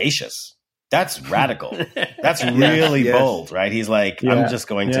audacious. That's radical. That's really bold, right? He's like, I'm just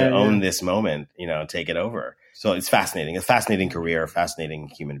going to own this moment, take it over. So it's fascinating. A fascinating career, a fascinating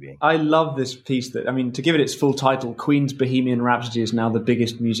human being. I love this piece to give it its full title, Queen's Bohemian Rhapsody is now the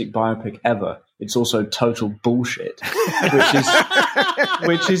biggest music biopic ever. It's also total bullshit,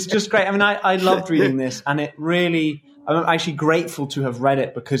 which is just great. I mean, I loved reading this, and it really, I'm actually grateful to have read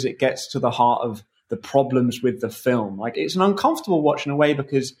it, because it gets to the heart of the problems with the film. Like, it's an uncomfortable watch in a way,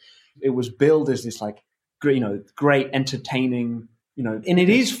 because it was billed as this great, entertaining, and it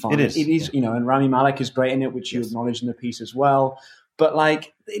is fun. It is, and Rami Malek is great in it, which you acknowledge in the piece as well. But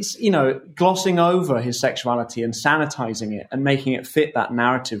it's, glossing over his sexuality and sanitizing it and making it fit that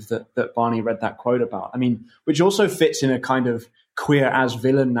narrative that Barney read that quote about. I mean, which also fits in a kind of queer as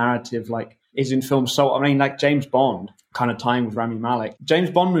villain narrative, like is in films. So, I mean, like James Bond, kind of tying with Rami Malek. James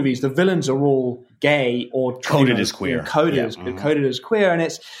Bond movies, the villains are all gay or coded as queer. Coded as queer, and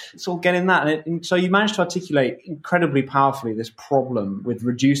it's all getting that. And so you managed to articulate incredibly powerfully this problem with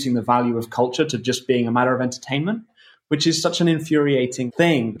reducing the value of culture to just being a matter of entertainment, which is such an infuriating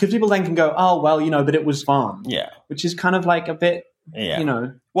thing. Because people then can go, oh, well, but it was fun. Yeah. Which is kind of like a bit,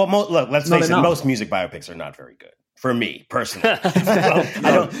 Well, look, let's face it, most music biopics are not very good. For me, personally.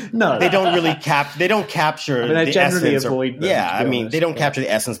 They don't really capture I the generally essence. Avoid them, They don't capture the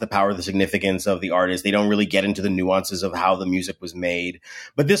essence, the power, the significance of the artist. They don't really get into the nuances of how the music was made.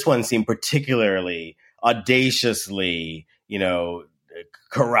 But this one seemed particularly audaciously,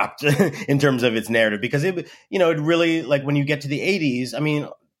 corrupt in terms of its narrative, because it really, like, when you get to the 80s, I mean,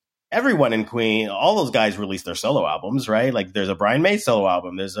 everyone in Queen, all those guys released their solo albums, right? Like, there's a Brian May solo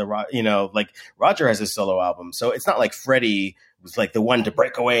album. There's Roger has his solo album. So it's not like Freddie was like the one to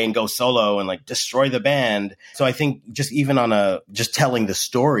break away and go solo and like destroy the band. So I think just even on just telling the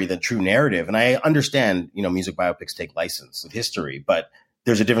story, the true narrative, and I understand, music biopics take license with history, but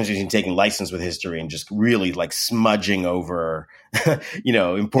there's a difference between taking license with history and just really like smudging over,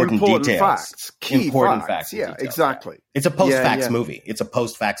 important details. Facts. Key important facts. Yeah, details. Exactly. It's a post-fax movie. It's a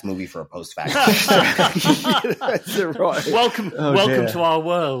post-fax movie for a post-fax movie. That's right. Welcome to our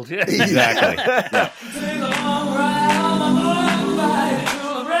world. Yeah. Exactly. Yeah.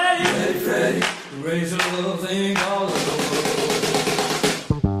 Raise a little thing all over.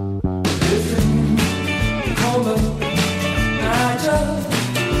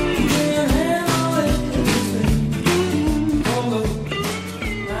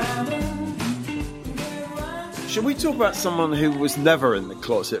 Should we talk about someone who was never in the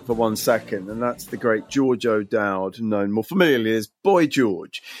closet for 1 second? And that's the great George O'Dowd, known more familiarly as Boy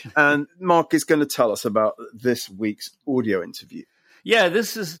George. And Mark is going to tell us about this week's audio interview. Yeah,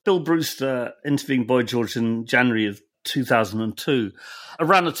 this is Bill Brewster interviewing Boy George in January of 2002,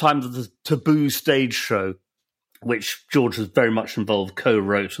 around the time of the Taboo stage show, which George was very much involved,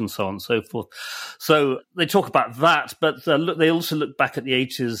 co-wrote and so on and so forth. So they talk about that, but they also look back at the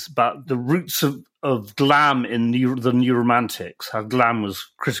 80s about the roots of glam in the New Romantics, how glam was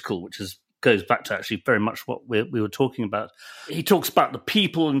critical, which goes back to actually very much what we were talking about. He talks about the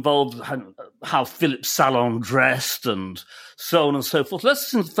people involved, how Philip Salon dressed and so on and so forth. Let's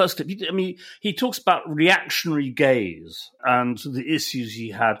listen to the first clip. He talks about reactionary gaze and the issues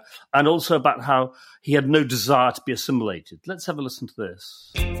he had, and also about how he had no desire to be assimilated. Let's have a listen to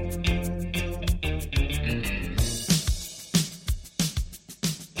this.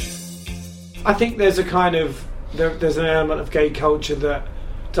 I think there's a kind of there's an element of gay culture that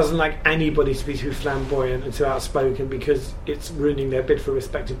doesn't like anybody to be too flamboyant and too outspoken because it's ruining their bid for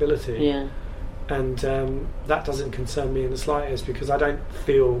respectability. Yeah. And that doesn't concern me in the slightest because I don't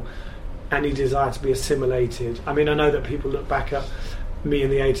feel any desire to be assimilated. I mean, I know that people look back at me in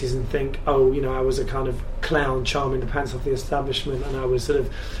the 80s and think, oh, I was a kind of clown charming the pants off the establishment, and I was sort of,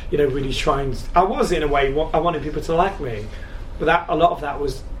 really trying. I was, in a way, I wanted people to like me, but a lot of that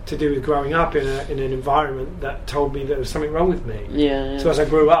was to do with growing up in an environment that told me there was something wrong with me. Yeah. So as I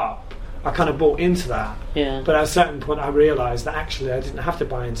grew up, I kind of bought into that. Yeah. But at a certain point, I realised that actually I didn't have to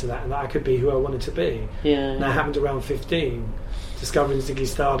buy into that, and that I could be who I wanted to be. Yeah. And that happened around 15, discovering Ziggy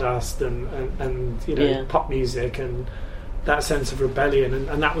Stardust and pop music and that sense of rebellion,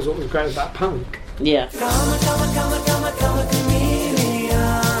 and that was what was great about punk. Yeah. Come a chameleon.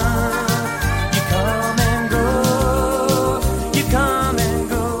 You come and go. You come and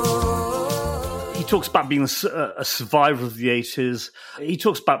go. He talks about being a survivor of the 80s. He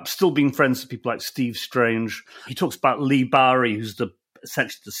talks about still being friends with people like Steve Strange. He talks about Lee Bowery, who's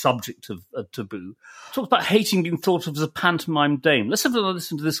essentially the subject of Taboo. He talks about hating being thought of as a pantomime dame. Let's have a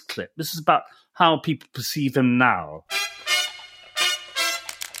listen to this clip. This is about how people perceive him now.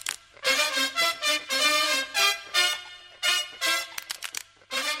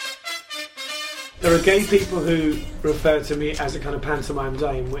 There are gay people who refer to me as a kind of pantomime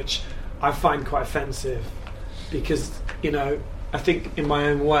dame, which I find quite offensive because, I think in my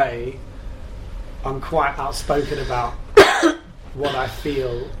own way, I'm quite outspoken about what I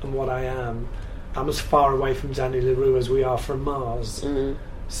feel and what I am. I'm as far away from Danny LaRue as we are from Mars. Mm-hmm.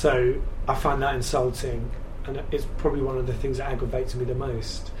 So I find that insulting, and it's probably one of the things that aggravates me the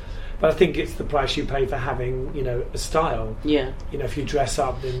most. But I think it's the price you pay for having, a style. Yeah. If you dress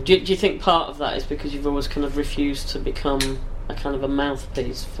up, then... Do you think part of that is because you've always kind of refused to become a kind of a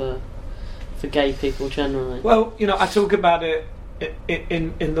mouthpiece for gay people generally? Well, I talk about it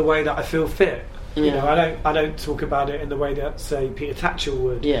in the way that I feel fit. Yeah. I don't talk about it in the way that, say, Peter Tatchell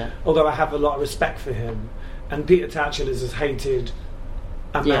would. Yeah. Although I have a lot of respect for him. And Peter Tatchell is as hated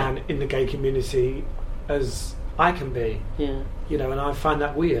a man in the gay community as I can be. Yeah. You know, and I find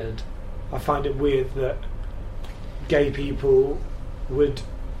that weird. I find it weird that gay people would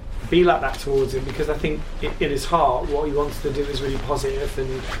be like that towards him, because I think in his heart what he wants to do is really positive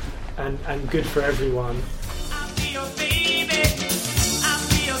and good for everyone. I'll be your baby, I'll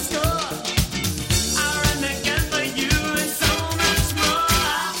be your star, I'll run the gun for you and so much more.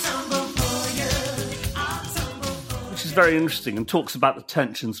 I'll tumble for you, I'll tumble for you. Which is very interesting, and talks about the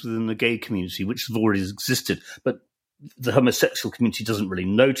tensions within the gay community, which have already existed, but the homosexual community doesn't really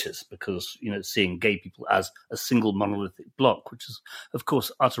notice, because, you know, seeing gay people as a single monolithic block, which is, of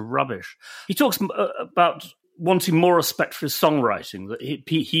course, utter rubbish. He talks about wanting more respect for his songwriting, that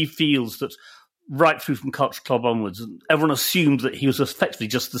he feels that right through from Culture Club onwards, everyone assumed that he was effectively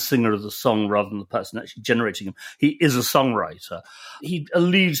just the singer of the song rather than the person actually generating him. He is a songwriter. He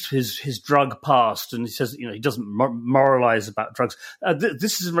alludes to his drug past, and he says, you know, he doesn't moralize about drugs.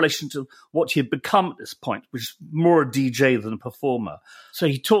 This is in relation to what he had become at this point, which is more a DJ than a performer. So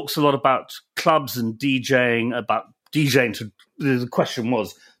he talks a lot about clubs and DJing, the question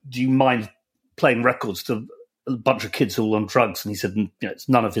was, do you mind playing records to a bunch of kids all on drugs? And he said, you know, it's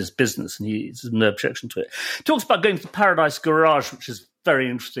none of his business, and he's no objection to it. He talks about going to the Paradise Garage, which is very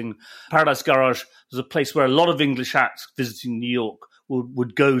interesting. Paradise Garage was a place where a lot of English acts visiting New York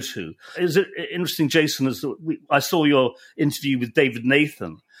would go to. Is it interesting, Jason, I saw your interview with David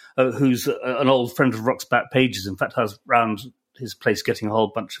Nathan, who's an old friend of Rock's Back Pages. In fact, I was round his place getting a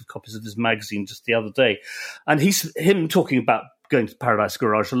whole bunch of copies of his magazine just the other day. And him talking about going to Paradise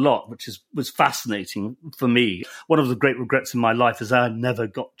Garage a lot, which was fascinating for me. One of the great regrets in my life is I never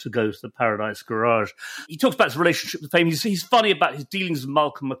got to go to the Paradise Garage. He talks about his relationship with fame. He's funny about his dealings with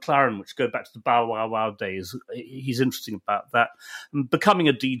Malcolm McLaren, which go back to the Bow Wow Wow days. He's interesting about that. And becoming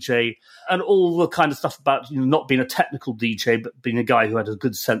a DJ and all the kind of stuff about, you know, not being a technical DJ, but being a guy who had a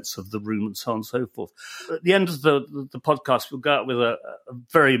good sense of the room and so on and so forth. At the end of the podcast, we'll go out with a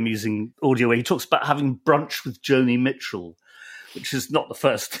very amusing audio where he talks about having brunch with Joni Mitchell, which is not the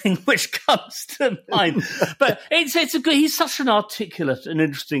first thing which comes to mind. But he's such an articulate and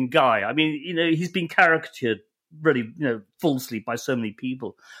interesting guy. I mean, you know, he's been caricatured really, you know, falsely by so many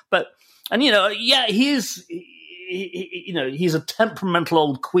people. He's a temperamental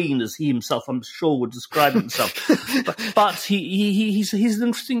old queen, as he himself, I'm sure, would describe himself. but he's an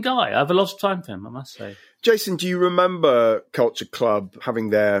interesting guy. I have a lot of time for him, I must say. Jason, do you remember Culture Club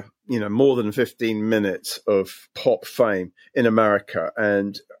having their, you know, more than 15 minutes of pop fame in America,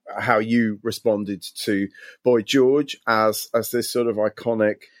 and how you responded to Boy George as this sort of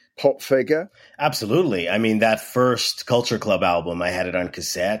iconic pop figure? Absolutely. I mean, that first Culture Club album, I had it on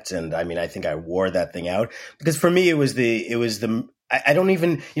cassette, and I mean, I think I wore that thing out, because for me, it was the I don't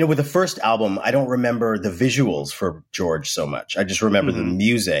even, you know, with the first album, I don't remember the visuals for George so much. I just remember the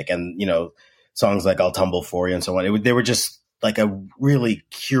music and, you know, songs like I'll Tumble For You and so on. They were just like a really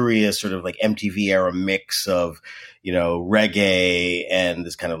curious sort of like MTV era mix of, you know, reggae and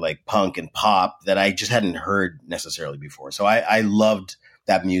this kind of like punk and pop that I just hadn't heard necessarily before. So I loved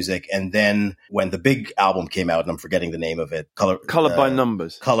that music. And then when the big album came out, and I'm forgetting the name of it, Color by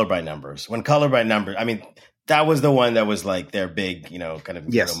Numbers. Color by Numbers. When Color by Numbers, I mean, that was the one that was like their big, you know, kind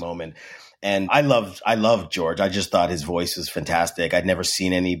of moment. And I loved George. I just thought his voice was fantastic. I'd never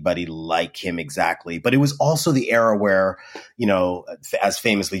seen anybody like him exactly. But it was also the era where, you know, as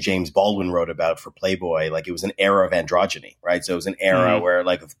famously James Baldwin wrote about for Playboy, like it was an era of androgyny, right? So it was an era where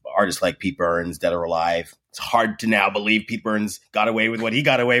like artists like Pete Burns, Dead or Alive. It's hard to now believe Pete Burns got away with what he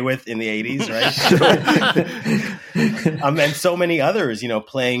got away with in the 80s, right? And so many others, you know,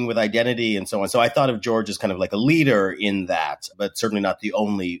 playing with identity and so on. So I thought of George as kind of like a leader in that, but certainly not the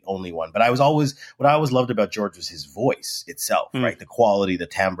only one. But what I always loved about George was his voice itself, right? The quality, the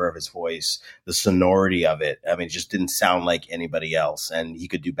timbre of his voice, the sonority of it. I mean, it just didn't sound like anybody else. And he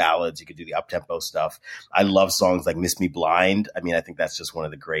could do ballads, he could do the up-tempo stuff. I love songs like Miss Me Blind. I mean, I think that's just one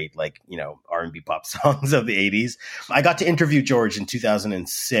of the great, like, you know, R&B pop songs of the 80s. I got to interview George in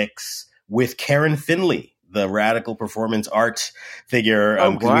 2006 with Karen Finley, the radical performance art figure.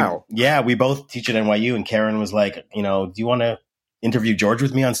 Oh, wow. We both teach at NYU, and Karen was like, you know, do you want to interview George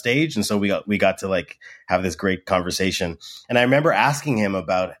with me on stage? And so we got to like have this great conversation. And I remember asking him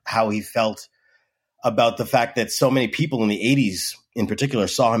about how he felt about the fact that so many people in the 80s in particular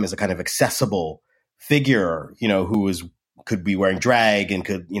saw him as a kind of accessible figure, you know, who could be wearing drag and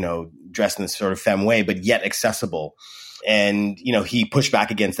could, you know, dressed in this sort of femme way, but yet accessible. And, you know, he pushed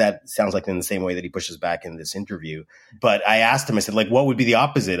back against that, sounds like in the same way that he pushes back in this interview. But I asked him, I said, like, what would be the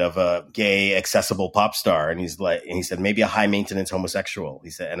opposite of a gay, accessible pop star? And he said, maybe a high maintenance homosexual.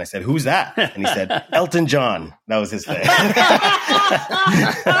 He said, and I said, who's that? And he said, Elton John. That was his thing.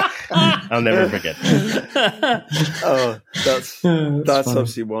 I'll never forget. Oh, that's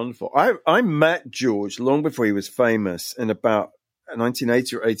absolutely wonderful. I met George long before he was famous in about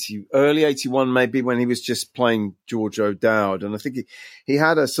 1980 or early 81, maybe, when he was just playing George O'Dowd. And I think he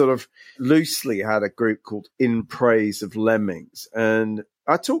had a sort of loosely had a group called In Praise of Lemmings. And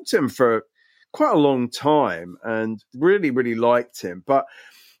I talked to him for quite a long time and really, really liked him. But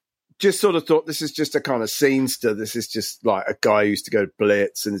just sort of thought, this is just a kind of scenester. This is just like a guy who used to go to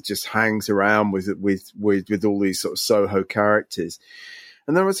Blitz and just hangs around with all these sort of Soho characters.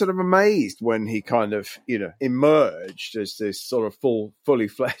 And then I was sort of amazed when he kind of, you know, emerged as this sort of fully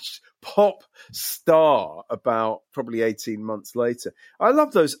fledged pop star about probably 18 months later. I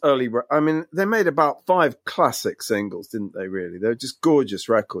love those early, they made about 5 classic singles, didn't they, really? They're just gorgeous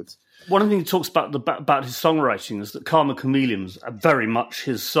records. One of the things he talks about his songwriting is that Karma Chameleons are very much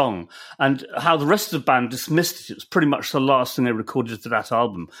his song, and how the rest of the band dismissed it. It was pretty much the last thing they recorded for that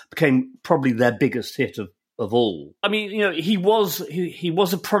album, became probably their biggest hit of all. I mean, you know, he was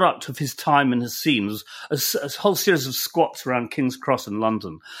a product of his time and his scene. A whole series of squats around King's Cross in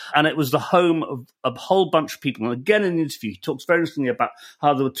London, and it was the home of a whole bunch of people. And again, in the interview, he talks very interestingly about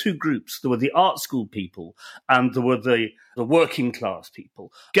how there were 2 groups. There were the art school people, and there were the working class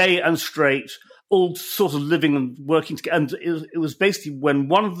people, gay and straight, all sort of living and working together. And it was basically when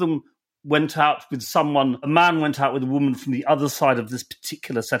one of them went out with someone, a man went out with a woman from the other side of this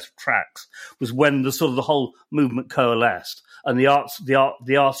particular set of tracks, was when the whole movement coalesced, and the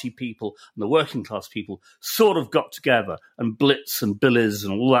arty people and the working class people sort of got together, and Blitz and Billies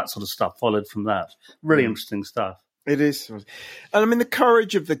and all that sort of stuff followed from that. Really interesting stuff. It is. And I mean, the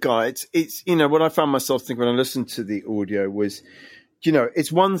courage of the guy, it's, you know, what I found myself thinking when I listened to the audio was, you know,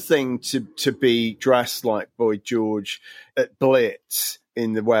 it's one thing to be dressed like Boy George at Blitz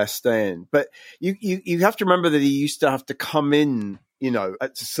in the West End, but you have to remember that he used to have to come in, you know,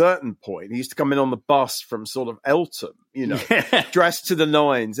 at a certain point. He used to come in on the bus from sort of Eltham, you know, dressed to the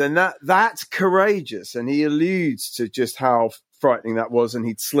nines, and that's courageous. And he alludes to just how frightening that was, and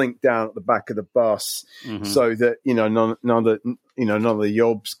he'd slink down at the back of the bus so that, you know, none of the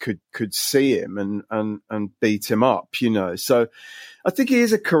yobs could see him and beat him up, you know. So I think he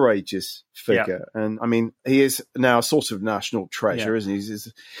is a courageous figure, and I mean, he is now a sort of national treasure, isn't he?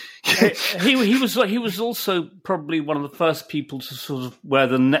 He was also probably one of the first people to sort of where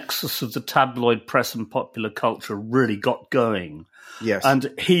the nexus of the tabloid press and popular culture really got going. Yes,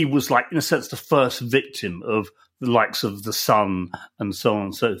 and he was, like, in a sense, the first victim of the likes of The Sun and so on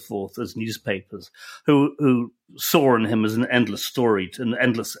and so forth as newspapers, who saw in him as an endless story, an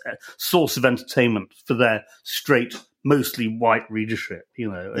endless source of entertainment for their straight, mostly white readership.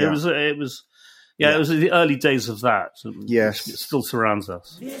 You know, it was the early days of that. Yes, it still surrounds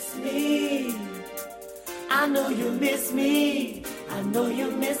us. Miss me, I know you miss me. I know you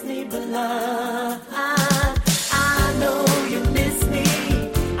miss me, but love, I know you miss me.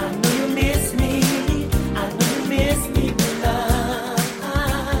 I know you miss me. I know you miss me, but love,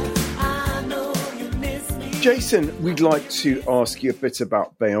 I know you miss me. Jason, we'd like to ask you a bit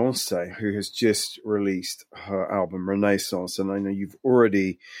about Beyonce, who has just released her album Renaissance, and I know you've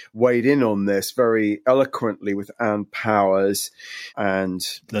already weighed in on this very eloquently with Ann Powers and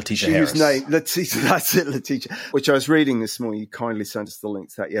Letitia Harris. Letitia, that's it, Letitia, which I was reading this morning. You kindly sent us the link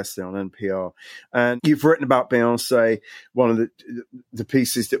to that yesterday on NPR. And you've written about Beyonce. One of the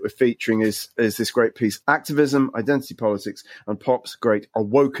pieces that we're featuring is this great piece, Activism, Identity Politics, and Pop's Great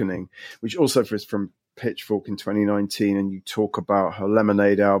Awakening, which also is from Pitchfork in 2019, and you talk about her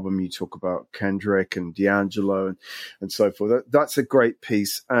Lemonade album, you talk about Kendrick and D'Angelo and so forth. That's a great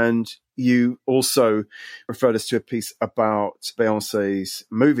piece. And you also referred us to a piece about Beyonce's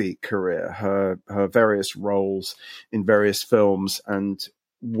movie career, her various roles in various films, and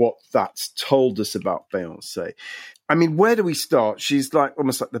what that's told us about Beyonce. I mean, where do we start? She's like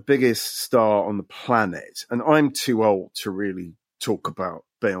almost like the biggest star on the planet, and I'm too old to really talk about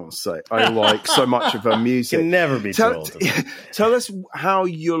Beyonce. I like so much of her music. Can never be told. Tell us how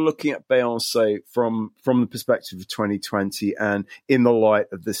you're looking at Beyonce from the perspective of 2020 and in the light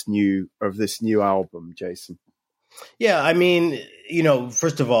of this new album, Jason. Yeah, I mean,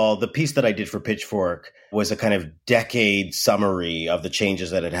 first of all, the piece that I did for Pitchfork was a kind of decade summary of the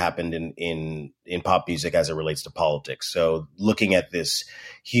changes that had happened in pop music as it relates to politics. So looking at this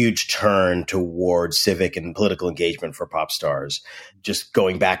huge turn towards civic and political engagement for pop stars, just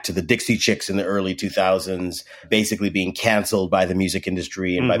going back to the Dixie Chicks in the early 2000s, basically being canceled by the music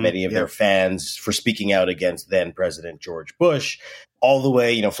industry and by many of their fans for speaking out against then President George Bush, all the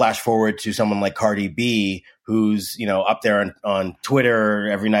way, flash forward to someone like Cardi B, who's, up there on Twitter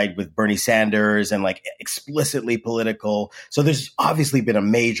every night with Bernie Sanders and like explicitly political. So there's obviously been a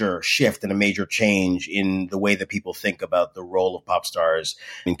major shift and a major change in the way that people think about the role of pop stars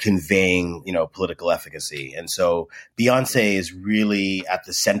in conveying, political efficacy. And so Beyonce is really at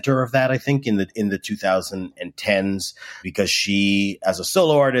the center of that, I think, in the 2010s, because she, as a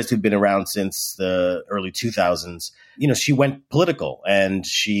solo artist who'd been around since the early 2000s, she went political, and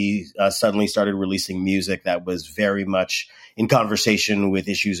she suddenly started releasing music that was very much in conversation with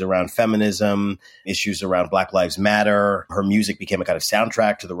issues around feminism, issues around Black Lives Matter. Her music became a kind of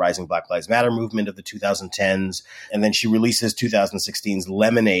soundtrack to the rising Black Lives Matter movement of the 2010s. And then she releases 2016's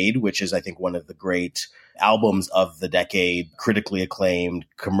Lemonade, which is, I think, one of the great albums of the decade, critically acclaimed,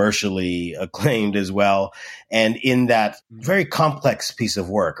 commercially acclaimed as well. And in that very complex piece of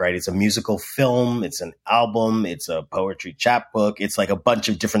work, right? It's a musical film, it's an album, it's a poetry chapbook. It's like a bunch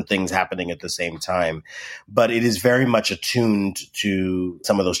of different things happening at the same time. But it is very much attuned to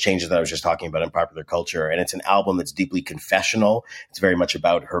some of those changes that I was just talking about in popular culture. And it's an album that's deeply confessional. It's very much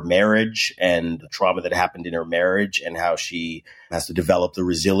about her marriage and the trauma that happened in her marriage and how she has to develop the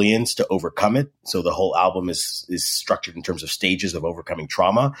resilience to overcome it. So the whole album is structured in terms of stages of overcoming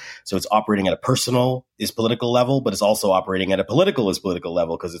trauma. So it's operating at a personal is political level, but it's also operating at a political is political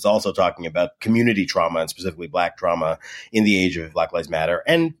level, because it's also talking about community trauma, and specifically Black trauma in the age of Black Lives Matter,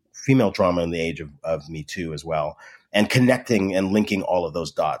 and female trauma in the age of Me Too as well, and connecting and linking all of those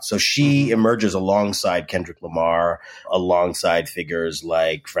dots. So she emerges alongside Kendrick Lamar, alongside figures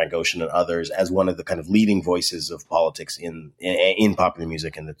like Frank Ocean and others, as one of the kind of leading voices of politics in popular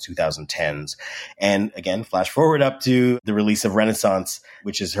music in the 2010s. And again, flash forward up to the release of Renaissance,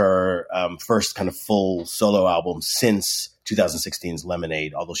 which is her first kind of full solo album since 2016's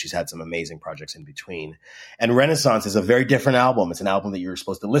Lemonade, although she's had some amazing projects in between. And Renaissance is a very different album. It's an album that you're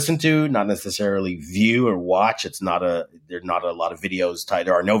supposed to listen to, not necessarily view or watch. There's not a lot of videos tied.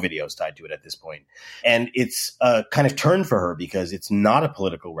 There are no videos tied to it at this point. And it's a kind of turn for her, because it's not a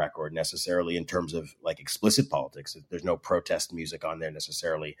political record necessarily in terms of like explicit politics. There's no protest music on there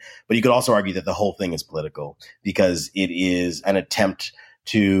necessarily. But you could also argue that the whole thing is political, because it is an attempt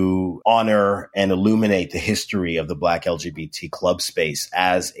to honor and illuminate the history of the Black LGBT club space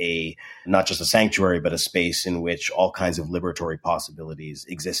as a, not just a sanctuary, but a space in which all kinds of liberatory possibilities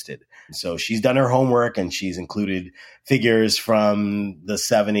existed. So she's done her homework, and she's included figures from the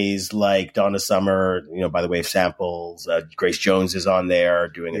 70s like Donna Summer, by the way of samples. Grace Jones is on there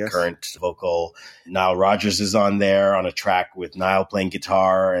doing a current vocal. Nile Rodgers is on there on a track with Nile playing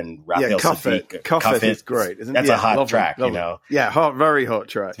guitar, and Raphael Sadiq. Cuff It is great, isn't it? That's a hot track, Yeah, hot, very hot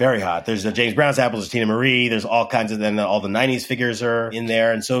track. It's very hot. There's the James Brown samples, there's Tina Marie, there's all kinds of, then all the 90s figures are in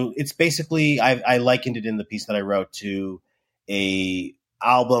there. And so it's basically, I likened it in the piece that I wrote to a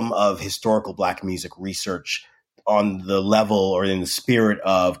album of historical Black music research on the level or in the spirit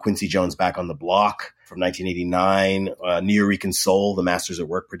of Quincy Jones' Back on the Block from 1989, Nuyorican Soul, the Masters at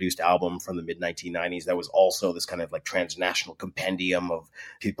Work produced album from the mid-1990s. That was also this kind of like transnational compendium of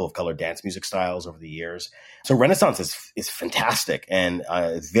people of color dance music styles over the years. So Renaissance is fantastic, and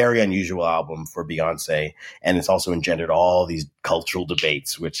a very unusual album for Beyonce. And it's also engendered all these cultural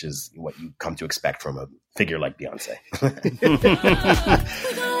debates, which is what you come to expect from a figure like Beyonce.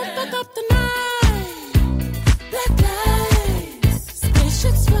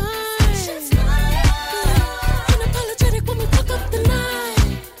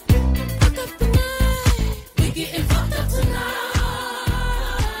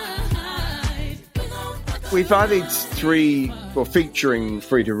 We've added featuring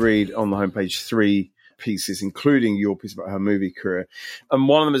Frida Reed on the homepage, 3 pieces, including your piece about her movie career. And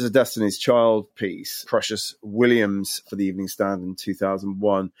one of them is a Destiny's Child piece, Precious Williams for the Evening Standard in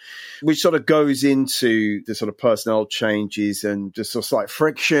 2001, which sort of goes into the sort of personnel changes and just sort of slight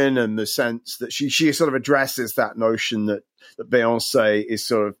friction, and the sense that she sort of addresses that notion that Beyonce is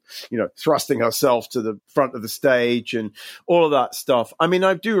sort of, thrusting herself to the front of the stage and all of that stuff. I mean,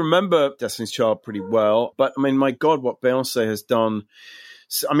 I do remember Destiny's Child pretty well, but I mean, my God, what Beyonce has done.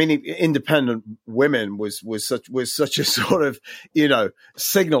 I mean, Independent Women was such a sort of,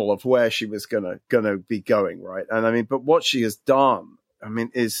 signal of where she was gonna be going, right? And I mean, but what she has done I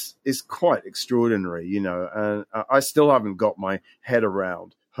mean, is quite extraordinary, you know, and I still haven't got my head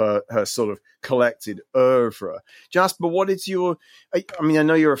around her sort of collected oeuvre. Jasper, what is your, I mean, I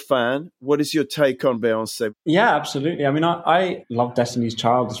know you're a fan. What is your take on Beyonce? Yeah, absolutely. I mean, I love Destiny's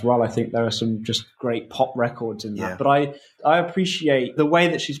Child as well. I think there are some just great pop records in that. Yeah. But I appreciate the way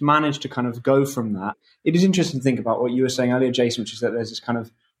that she's managed to kind of go from that. It is interesting to think about what you were saying earlier, Jason, which is that there's this kind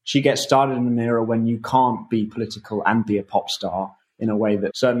of, she gets started in an era when you can't be political and be a pop star in a way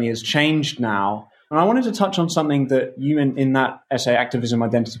that certainly has changed now. And I wanted to touch on something that you, in that essay, Activism,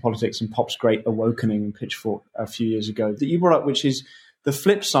 Identity Politics, and Pop's Great Awakening in Pitchfork a few years ago, that you brought up, which is the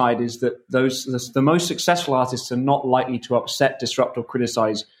flip side is that the most successful artists are not likely to upset, disrupt, or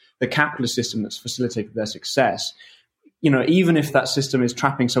criticize the capitalist system that's facilitated their success. You know, even if that system is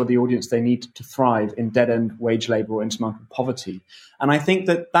trapping some of the audience they need to thrive in dead-end wage labor or insurmountable poverty. And I think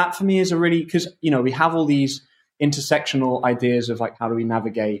that for me is a really, because, you know, we have all these intersectional ideas of like, how do we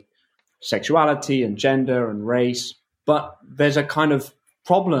navigate sexuality and gender and race, but there's a kind of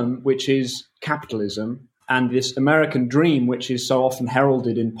problem, which is capitalism, and this American dream, which is so often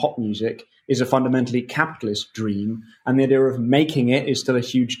heralded in pop music, is a fundamentally capitalist dream, and the idea of making it is still a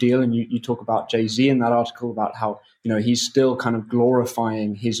huge deal. And you talk about Jay-Z in that article about how, you know, he's still kind of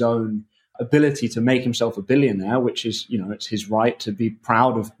glorifying his own ability to make himself a billionaire, which is, you know, it's his right to be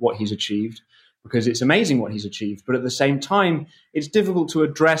proud of what he's achieved, because it's amazing what he's achieved. But at the same time, it's difficult to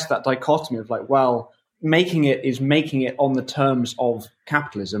address that dichotomy of like, well, making it is making it on the terms of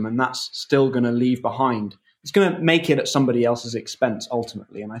capitalism, and that's still going to leave behind. It's going to make it at somebody else's expense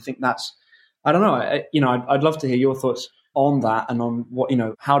ultimately. And I think that's, I don't know, I'd love to hear your thoughts on that and on what, you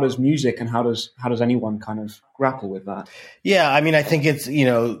know, how does music and how does anyone kind of grapple with that? Yeah, I mean, I think it's, you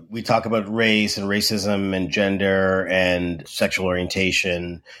know, we talk about race and racism and gender and sexual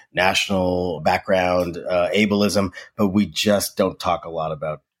orientation, national background, ableism, but we just don't talk a lot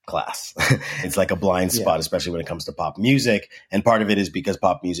about class. It's like a blind spot, especially when it comes to pop music. And part of it is because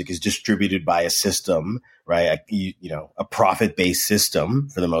pop music is distributed by a system, right? A profit-based system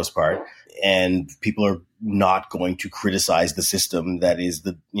for the most part. And people are not going to criticize the system that is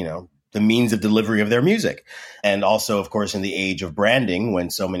the means of delivery of their music. And also, of course, in the age of branding, when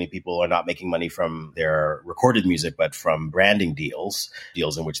so many people are not making money from their recorded music, but from branding deals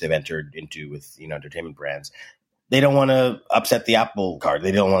in which they've entered into with, you know, entertainment brands, they don't want to upset the apple cart.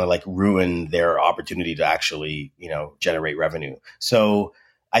 They don't want to like ruin their opportunity to actually, you know, generate revenue. So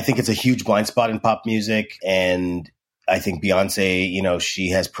I think it's a huge blind spot in pop music. And I think Beyonce, you know, she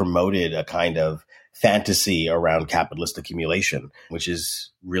has promoted a kind of fantasy around capitalist accumulation, which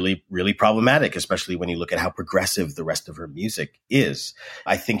is really, really problematic, especially when you look at how progressive the rest of her music is.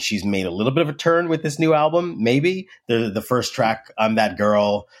 I think she's made a little bit of a turn with this new album. Maybe the first track, I'm That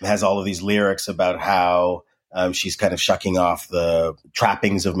Girl, has all of these lyrics about how she's kind of shucking off the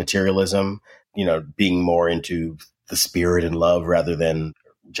trappings of materialism, you know, being more into the spirit and love rather than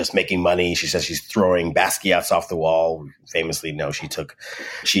just making money. She says she's throwing Basquiat's off the wall. Famously, no, she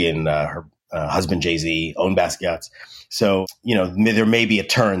and her husband Jay-Z own Basquiat's. So, you know, there may be a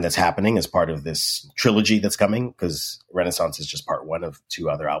turn that's happening as part of this trilogy that's coming, because Renaissance is just part one of 2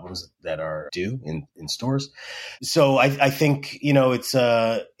 other albums that are due in stores. So I think, you know, it's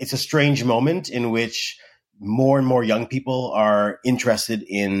a strange moment in which more and more young people are interested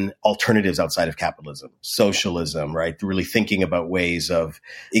in alternatives outside of capitalism, socialism, right? Really thinking about ways of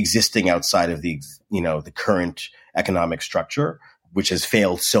existing outside of the, you know, the current economic structure, which has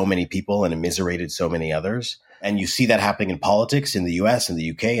failed so many people and immiserated so many others. And you see that happening in politics in the US and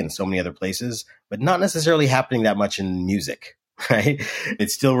the UK and so many other places, but not necessarily happening that much in music, right? It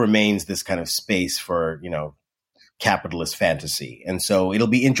still remains this kind of space for, you know, capitalist fantasy. And so it'll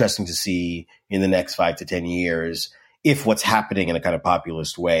be interesting to see in the next 5 to 10 years if what's happening in a kind of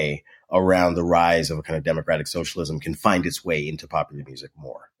populist way around the rise of a kind of democratic socialism can find its way into popular music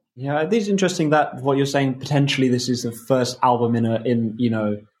more. Yeah, it is interesting that what you're saying, potentially this is the first album in you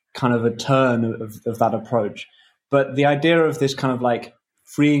know, kind of a turn of that approach. But the idea of this kind of like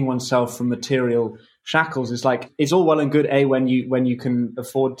freeing oneself from material shackles is like, it's all well and good, when you can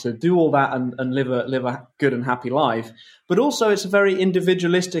afford to do all that and live a good and happy life. But also it's a very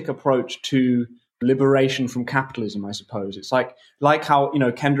individualistic approach to liberation from capitalism, I suppose. It's like how, you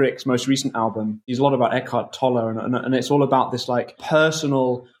know, Kendrick's most recent album is a lot about Eckhart Tolle, and it's all about this like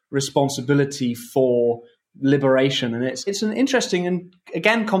personal responsibility for liberation. And it's an interesting and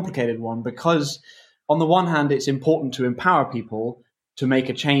again complicated one, because on the one hand it's important to empower people to make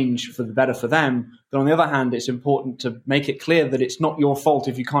a change for the better for them. But on the other hand, it's important to make it clear that it's not your fault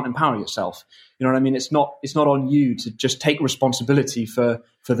if you can't empower yourself. You know what I mean? It's not on you to just take responsibility for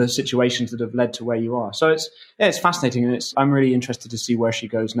the situations that have led to where you are. So it's fascinating, and I'm really interested to see where she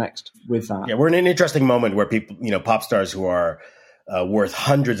goes next with that. Yeah, we're in an interesting moment where people, pop stars who are worth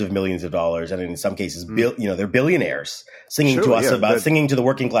hundreds of millions of dollars, and in some cases, they're billionaires, singing to us singing to the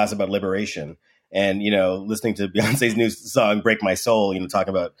working class about liberation. And, listening to Beyonce's new song, Break My Soul, talking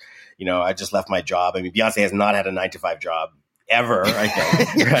about, I just left my job. I mean, Beyonce has not had a 9-to-5 job ever, I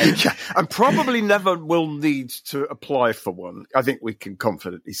think. Right? Yeah, and probably never will need to apply for one. I think we can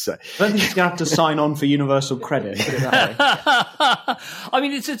confidently say. I don't think she's going to have to sign on for universal credit. Put it that way. I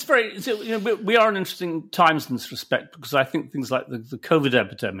mean, we are in interesting times in this respect, because I think things like the COVID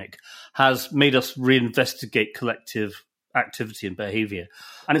epidemic has made us reinvestigate collective activity and behaviour.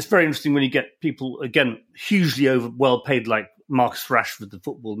 And it's very interesting when you get people, again, hugely well paid, like Marcus Rashford,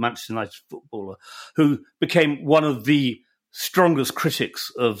 the Manchester United footballer, who became one of the strongest critics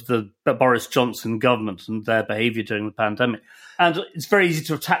of the Boris Johnson government and their behaviour during the pandemic. And it's very easy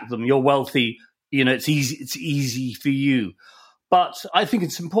to attack them. You're wealthy, it's easy for you. But I think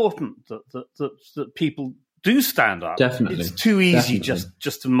it's important that people do stand up. Definitely. It's too easy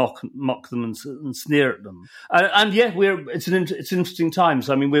just to mock them and sneer at them. It's interesting times.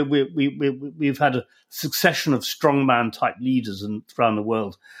 I mean, we've had a succession of strongman type leaders around the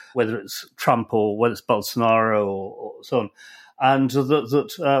world, whether it's Trump or whether it's Bolsonaro or so on. And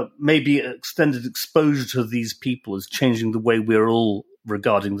that maybe extended exposure to these people is changing the way we're all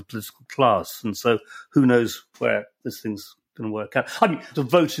regarding the political class. And so who knows where this thing's going to work out. I mean, the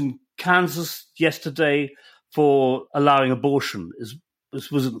vote in Kansas yesterday for allowing abortion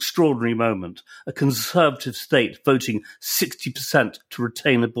was an extraordinary moment. A conservative state voting 60% to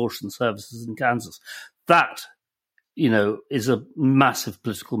retain abortion services in Kansas. That, is a massive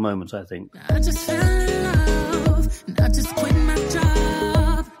political moment, I think. I just fell in love, and I just quit my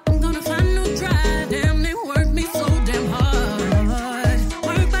job. I'm gonna find a new drive. Damn, they work me so damn hard.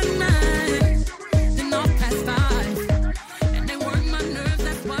 Work by 9, then off past 5. And they work my nerves,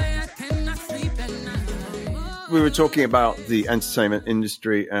 that's why I cannot sleep at night. We were talking about the entertainment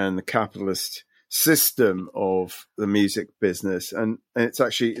industry and the capitalist system of the music business, and it's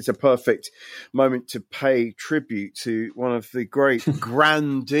a perfect moment to pay tribute to one of the great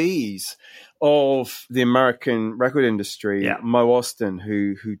grandees of the American record industry, Mo Ostin,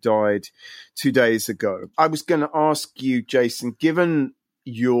 who died 2 days ago. I was going to ask you, Jason, given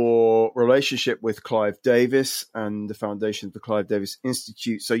your relationship with Clive Davis and the foundation of the Clive Davis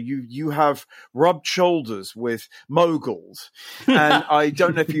Institute. So you have rubbed shoulders with moguls, and I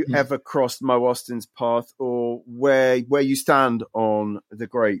don't know if you ever crossed Mo Ostin's path or where you stand on the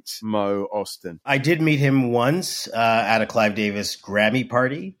great Mo Ostin. I did meet him once at a Clive Davis Grammy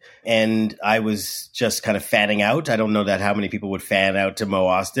party, and I was just kind of fanning out. I don't know how many people would fan out to Mo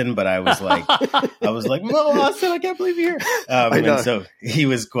Ostin, but I was like, Mo Ostin, I can't believe you're here. And so he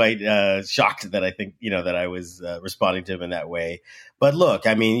was quite shocked that I think, that I was responding to him in that way. But look,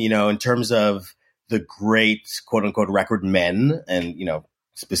 I mean, in terms of the great quote unquote record men, and,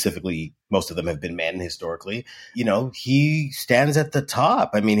 specifically, most of them have been men historically, he stands at the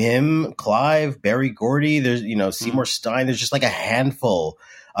top. I mean, him, Clive, Berry Gordy, there's, Seymour Stein, there's just like a handful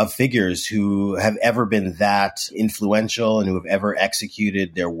of figures who have ever been that influential and who have ever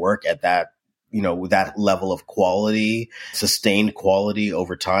executed their work at that, with that level of quality, sustained quality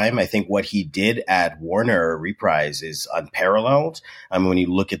over time. I think what he did at Warner Reprise is unparalleled. When you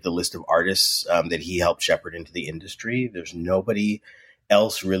look at the list of artists that he helped shepherd into the industry, there's nobody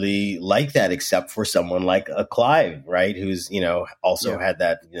else really like that except for someone like a Clive, right? Who's, also had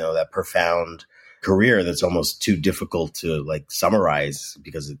that, that profound career that's almost too difficult to summarize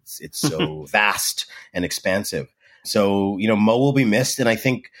because it's so vast and expansive. So, Mo will be missed. And I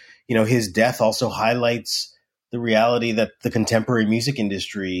think, his death also highlights the reality that the contemporary music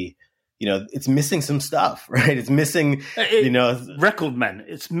industry, it's missing some stuff, right? It's missing, record men.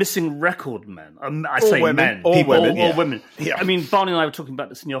 It's missing record men. I all say women, men. all people, women. All women. Yeah. I mean, Barney and I were talking about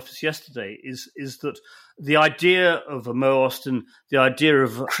this in the office yesterday, is that the idea of a Mo Ostin, the idea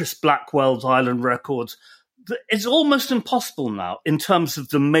of Chris Blackwell's Island Records, it's almost impossible now in terms of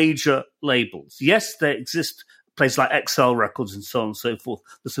the major labels. Yes, there exist places like XL Records and so on and so forth.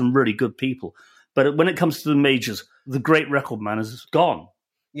 There's some really good people. But when it comes to the majors, the great record man is gone.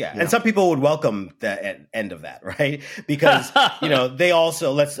 Yeah. And some people would welcome the end of that, right? Because, they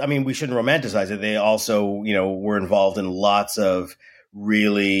also, we shouldn't romanticize it. They also, were involved in lots of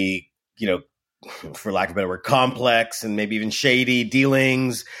really, for lack of a better word, complex and maybe even shady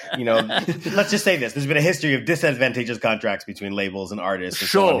dealings. Let's just say this. There's been a history of disadvantageous contracts between labels and artists and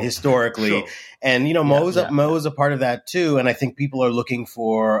so on, historically. Sure. And, Mo is a part of that too. And I think people are looking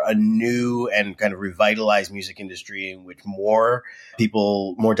for a new and kind of revitalized music industry in which more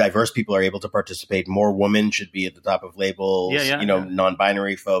diverse people are able to participate. More women should be at the top of labels,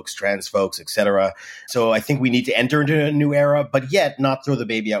 non-binary folks, trans folks, etc. So I think we need to enter into a new era, but yet not throw the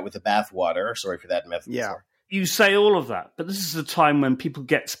baby out with the bathwater. Sorry for that metaphor. Yeah. You say all of that, but this is a time when people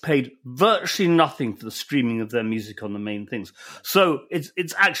get paid virtually nothing for the streaming of their music on the main things. So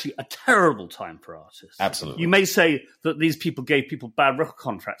it's actually a terrible time for artists. Absolutely. You may say that these people gave people bad record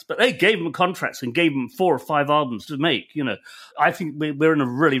contracts, but they gave them contracts and gave them 4 or 5 albums to make. I think we're in a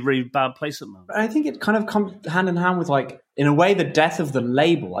really, really bad place at the moment. I think it kind of comes hand in hand with, in a way, the death of the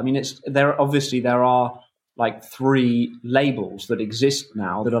label. I mean, there are 3 labels that exist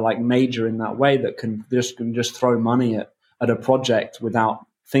now that are major in that way, that can just throw money at a project without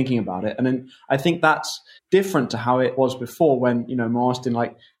thinking about it. And then I think that's different to how it was before, when Mo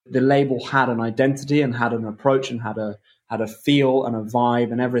Ostin, the label had an identity and had an approach and had a feel and a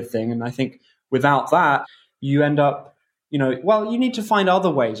vibe and everything. And I think without that, you end up you need to find other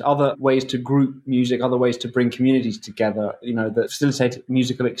ways to group music, other ways to bring communities together, that facilitate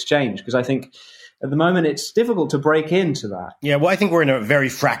musical exchange. Because I think at the moment, it's difficult to break into that. Yeah, well, I think we're in a very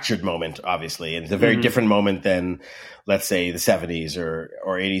fractured moment, obviously. It's a very different moment than, let's say, the 70s or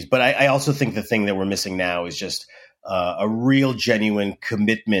 80s. But I also think the thing that we're missing now is just a real, genuine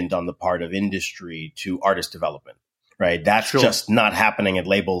commitment on the part of industry to artist development. Right. That's just not happening at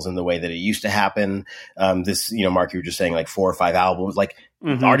labels in the way that it used to happen. Mark, you were just saying 4 or 5 albums.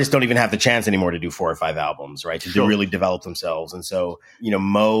 Artists don't even have the chance anymore to do 4 or 5 albums, right? To really develop themselves. And so,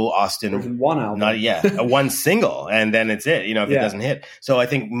 Mo Ostin, one album, one single, and then it's it, if it doesn't hit. So I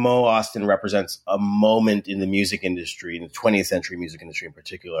think Mo Ostin represents a moment in the music industry, in the 20th century music industry in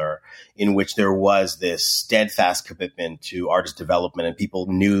particular, in which there was this steadfast commitment to artist development, and people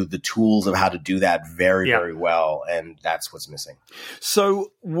knew the tools of how to do that very, very well. And that's what's missing.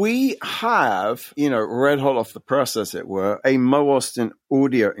 So we have, red hot off the press, as it were, a Mo Ostin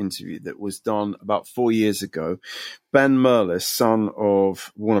audio interview that was done about 4 years ago. Ben Merlis, son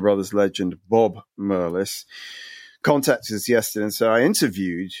of Warner Brothers legend Bob Merlis, contacted us yesterday, and so I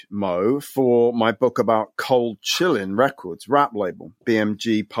interviewed Mo for my book about Cold Chillin' Records, rap label,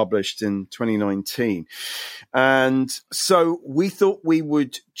 BMG, published in 2019. And so we thought we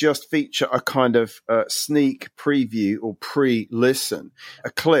would just feature a kind of sneak preview or pre-listen, a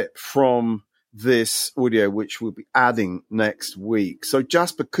clip from this audio, which we'll be adding next week. So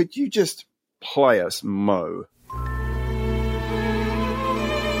Jasper, could you just play us Mo?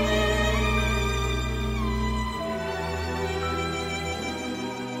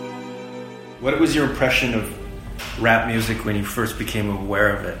 What was your impression of rap music when you first became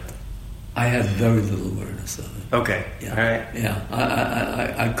aware of it? I had very little awareness of it. Okay. Yeah. All right.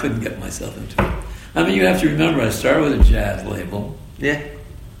 Yeah. I couldn't get myself into it. I mean, you have to remember, I started with a jazz label. Yeah.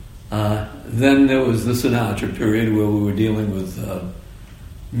 Then there was the Sinatra period where we were dealing with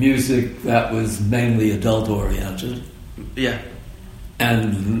music that was mainly adult-oriented. Yeah.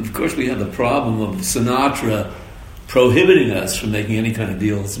 And, of course, we had the problem of Sinatra prohibiting us from making any kind of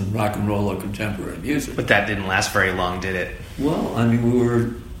deals in rock and roll or contemporary music. But that didn't last very long, did it? Well, I mean, we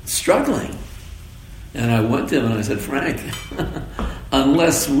were struggling. And I went to him and I said, Frank,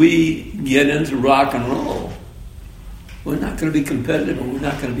 unless we get into rock and roll, we're not going to be competitive and we're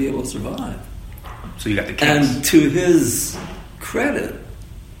not going to be able to survive. So you got the case. And to his credit,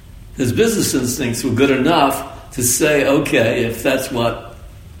 his business instincts were good enough to say, okay, if that's what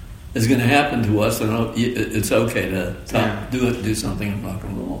is going to happen to us, then it's okay to do something in rock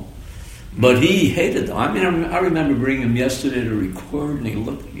and roll. But he hated them. I mean, I remember bringing him yesterday to record, and he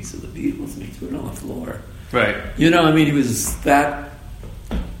looked at me, he said, the Beatles, and he threw it on the floor. Right. You know, I mean, he was that,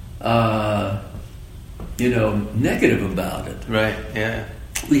 negative about it. Right, yeah.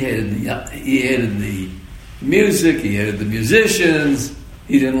 He hated the music, he hated the musicians,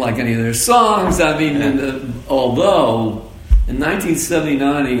 he didn't like any of their songs. I mean, although in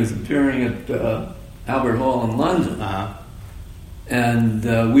 1979 he was appearing at Albert Hall in London. Uh-huh.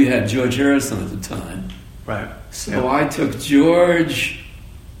 And we had George Harrison at the time. Right. So I took George,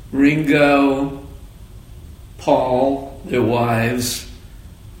 Ringo, Paul, their wives,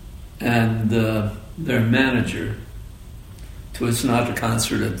 and their manager to a Sinatra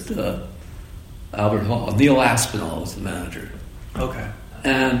concert at Albert Hall. Neil Aspinall was the manager. Okay.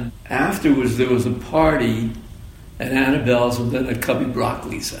 And afterwards there was a party at Annabelle's and then at Cubby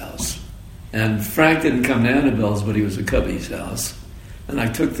Broccoli's house. And Frank didn't come to Annabelle's, but he was at Cubby's house. And I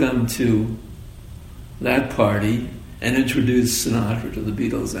took them to that party and introduced Sinatra to the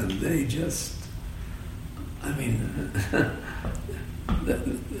Beatles, and they just, I mean,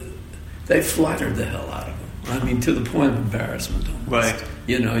 they flattered the hell out of him. I mean, to the point of embarrassment almost. Right.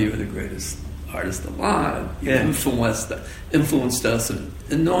 You know, you're the greatest artist alive. You influenced us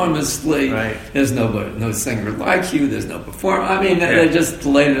enormously. Right. There's no singer like you. There's no performer. I mean, they just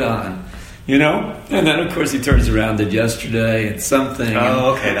laid it on. You know? And then, of course, he turns around, did Yesterday and something.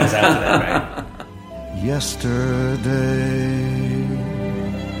 Oh, okay. That's after that, right? Yesterday,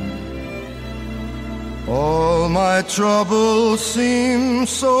 all my troubles seem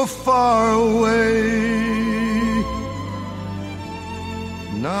so far away.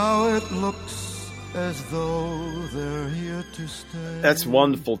 Now it looks as though they're here to stay. That's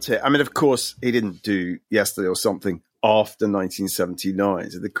wonderful, Tim. I mean, of course, he didn't do Yesterday or something after 1979,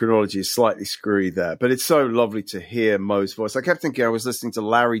 so the chronology is slightly screwy there. But it's so lovely to hear Mo's voice. I kept thinking I was listening to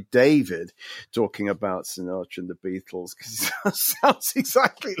Larry David talking about Sinatra and the Beatles, because he sounds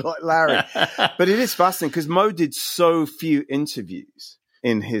exactly like Larry. But it is fascinating because Mo did so few interviews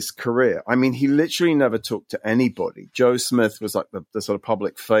in his career. I mean, he literally never talked to anybody. Joe Smith was like the sort of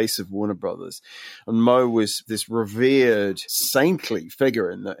public face of Warner Brothers, and Mo was this revered, saintly figure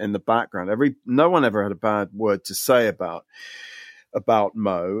in the background. No one ever had a bad word to say about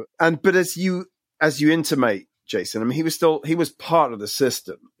Mo. But as you intimate, Jason, I mean, he was part of the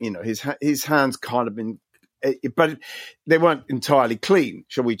system. You know, his hands kind of been, but they weren't entirely clean,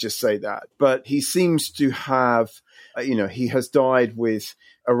 shall we just say that? But he seems to have, he has died with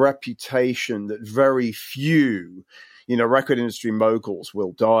a reputation that very few, record industry moguls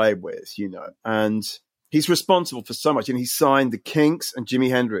will die with, and he's responsible for so much. And he signed the Kinks and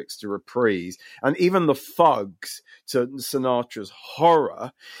Jimi Hendrix to Reprise, and even the Fugs to Sinatra's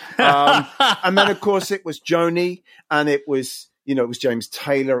Horror. And then, of course, it was Joni, and it was, it was James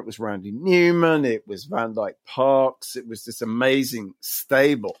Taylor, it was Randy Newman, it was Van Dyke Parks. It was this amazing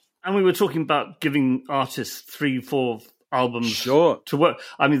stable. And we were talking about giving artists 3-4 albums to work.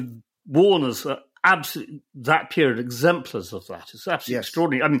 I mean, Warner's are absolutely, that period, exemplars of that. It's absolutely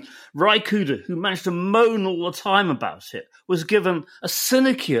extraordinary. I mean, Ry Cooder, who managed to moan all the time about it, was given a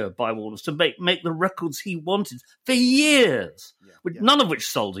sinecure by Warner's to make the records he wanted for years, none of which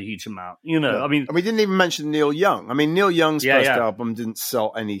sold a huge amount. I mean, and we didn't even mention Neil Young. I mean, Neil Young's first album didn't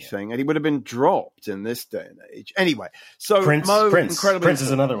sell anything, and he would have been dropped in this day and age. Anyway, so Prince is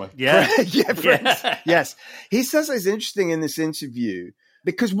another one. Yeah, Prince. Yes, he says it's interesting in this interview.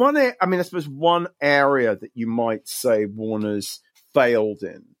 Because I suppose one area that you might say Warner's failed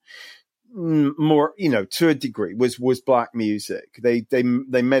in more, to a degree was black music. They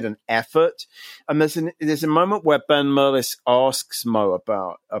made an effort, and there's a moment where Ben Merlis asks Mo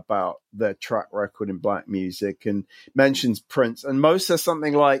about their track record in black music and mentions Prince, and Mo says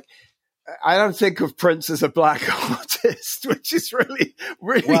something like, I don't think of Prince as a black artist, which is really,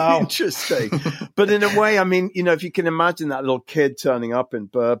 really interesting. But in a way, I mean, if you can imagine that little kid turning up in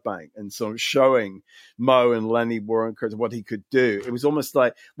Burbank and sort of showing Mo and Lenny Waronker what he could do, it was almost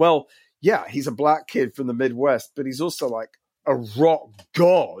like, well, yeah, he's a black kid from the Midwest, but he's also like a rock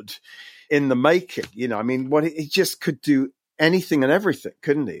god in the making. I mean, he just could do anything and everything,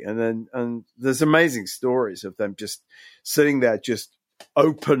 couldn't he? And there's amazing stories of them just sitting there, just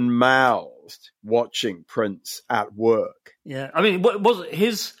open-mouthed watching Prince at work. Yeah, I mean, was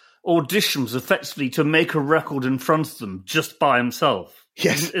his audition was effectively to make a record in front of them just by himself.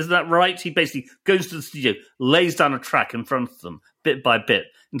 Yes. Isn't that right? He basically goes to the studio, lays down a track in front of them, bit by bit,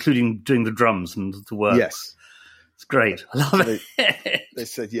 including doing the drums and the work. Yes. It's great. I love it. They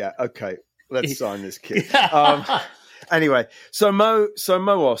said, yeah, okay, let's sign this kid. Anyway, so Mo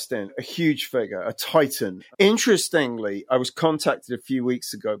Ostin, a huge figure, a titan. Interestingly, I was contacted a few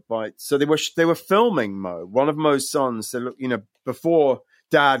weeks ago they were filming Mo. One of Mo's sons said, look, before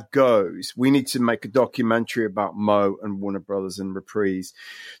Dad goes, we need to make a documentary about Mo and Warner Brothers and Reprise.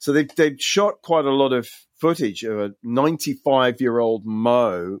 So they've shot quite a lot of footage of a 95-year-old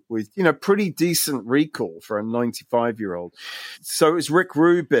Mo with, pretty decent recall for a 95-year-old. So it was Rick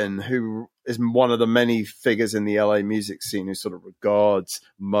Rubin, who is one of the many figures in the LA music scene who sort of regarded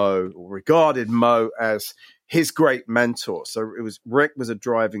Mo as his great mentor. So Rick was a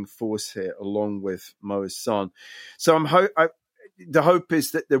driving force here along with Mo's son. So the hope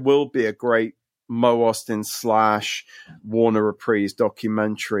is that there will be a great Mo Ostin / Warner Reprise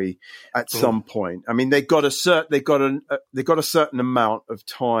documentary at some point. I mean, they got a certain amount of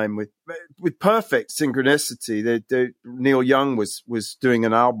time with perfect synchronicity. Neil Young was doing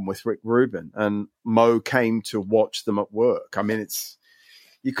an album with Rick Rubin, and Mo came to watch them at work. I mean,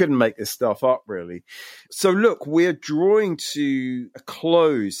 You couldn't make this stuff up, really. So look, we're drawing to a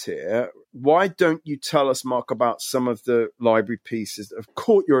close here. Why don't you tell us, Mark, about some of the library pieces that have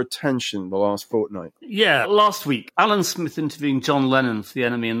caught your attention the last fortnight? Yeah, last week, Alan Smith interviewing John Lennon for The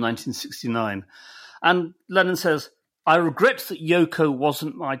Enemy in 1969. And Lennon says, "I regret that Yoko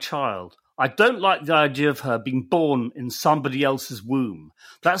wasn't my child. I don't like the idea of her being born in somebody else's womb.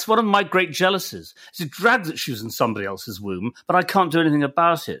 That's one of my great jealousies. It's a drag that she was in somebody else's womb, but I can't do anything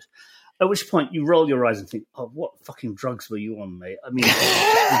about it." At which point you roll your eyes and think, "Oh, what fucking drugs were you on, mate?" I mean,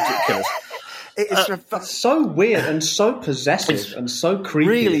 it's ridiculous. It's so weird and so possessive and so creepy.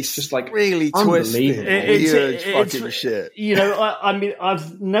 Really, it's just like really twisted, weird fucking shit. You know, I mean,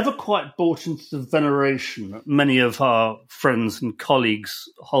 I've never quite bought into the veneration many of our friends and colleagues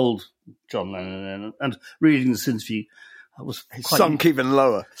hold John Lennon in, and reading this interview, I was sunk even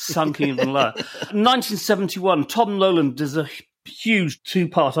lower. 1971, Tom Nolan does a huge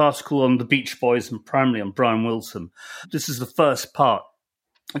 2-part article on the Beach Boys and primarily on Brian Wilson. This is the first part.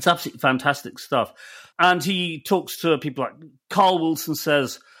 It's absolutely fantastic stuff. And he talks to people like Carl Wilson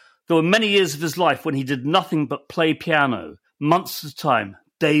says, there were many years of his life when he did nothing but play piano, months at a time,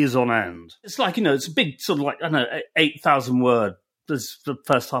 days on end. It's like, you know, it's a big sort of like, I don't know, 8,000 word, this the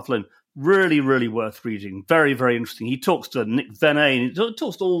first half alone. Really, really worth reading. Very, very interesting. He talks to Nick Venay, and he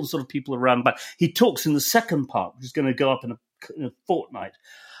talks to all the sort of people around, but he talks in the second part, which is going to go up in a fortnight.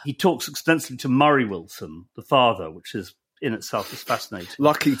 He talks extensively to Murray Wilson, the father, which is in itself is fascinating.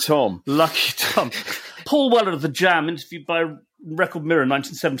 Lucky Tom. Paul Weller of The Jam, interviewed by Record Mirror in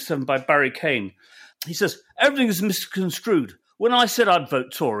 1977 by Barry Kane. He says, "Everything is misconstrued. When I said I'd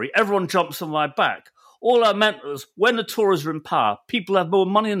vote Tory, everyone jumps on my back. All I meant was, when the Tories are in power, people have more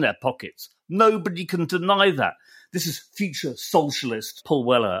money in their pockets. Nobody can deny that." This is future socialist Paul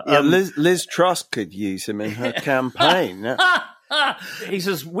Weller. Yeah, Liz Truss could use him in her campaign. He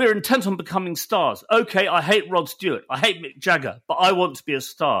says, "We're intent on becoming stars. Okay, I hate Rod Stewart. I hate Mick Jagger, but I want to be a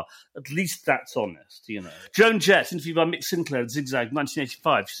star. At least that's honest, you know." Joan Jett, interviewed by Mick Sinclair at Zigzag,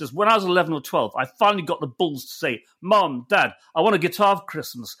 1985. She says, "When I was 11 or 12, I finally got the balls to say, 'Mom, Dad, I want a guitar for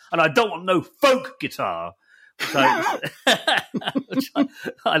Christmas, and I don't want no folk guitar.'" Which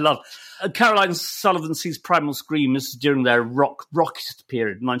I love. Caroline Sullivan sees Primal Scream. This is during their rockist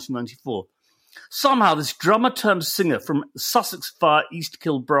period, 1994. "Somehow this drummer-turned-singer from Sussex Fire East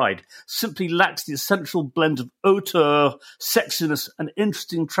Kilbride simply lacks the essential blend of hauteur, sexiness, and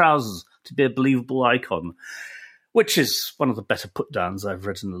interesting trousers to be a believable icon," which is one of the better put-downs I've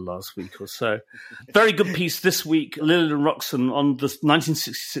read in the last week or so. Very good piece this week, Lillian Roxon, on the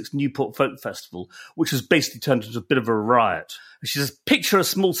 1966 Newport Folk Festival, which has basically turned into a bit of a riot. She says, "Picture a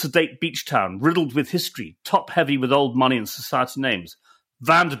small sedate beach town riddled with history, top-heavy with old money and society names.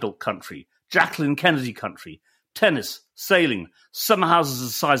 Vanderbilt country, Jacqueline Kennedy country, tennis, sailing, summer houses the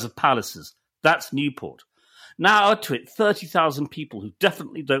size of palaces. That's Newport. Now add to it 30,000 people who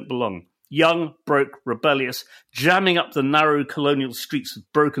definitely don't belong. Young, broke, rebellious, jamming up the narrow colonial streets with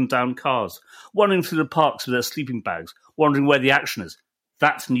broken down cars, wandering through the parks with their sleeping bags, wondering where the action is.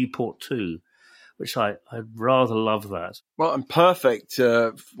 That's Newport too." Which I'd rather love that. Well, and perfect,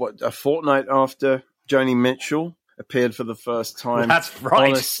 a fortnight after Joni Mitchell appeared for the first time That's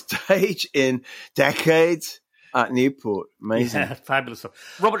right. on a stage in decades at Newport. Amazing. Yeah, fabulous stuff.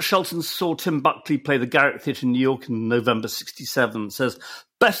 Robert Shelton saw Tim Buckley play the Garrick Theatre in New York in November 1967. Says,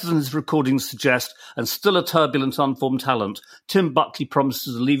 "Better than his recordings suggest, and still a turbulent, unformed talent, Tim Buckley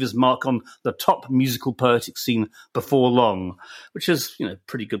promises to leave his mark on the top musical poetic scene before long," which is, you know,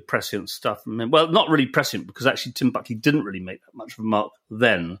 pretty good prescient stuff. I mean, well, not really prescient, because actually Tim Buckley didn't really make that much of a mark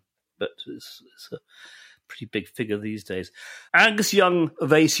then, but it's a pretty big figure these days. Angus Young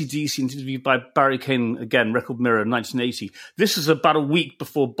of AC/DC, interviewed by Barry Kane, again, Record Mirror, 1980. This is about a week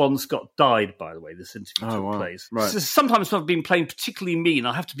before Bon Scott died, by the way, this interview took place. Right. So sometimes I've been playing particularly mean.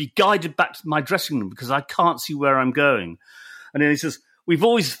 I have to be guided back to my dressing room because I can't see where I'm going. And then he says, "We've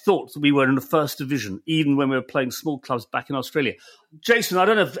always thought that we were in the first division, even when we were playing small clubs back in Australia." Jason, I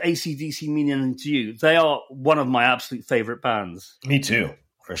don't know if AC/DC mean anything to you. They are one of my absolute favourite bands. Me too,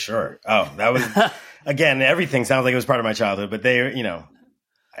 for sure. Oh, that was... Again, everything sounds like it was part of my childhood, but they, you know,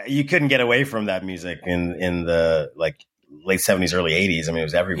 you couldn't get away from that music in the like late 70s, early 80s. I mean, it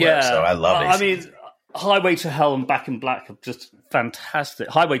was everywhere. Yeah. So I loved it. I mean, Highway to Hell and Back in Black are just fantastic.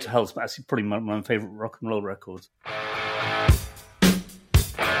 Highway to Hell is actually probably my favourite rock and roll records.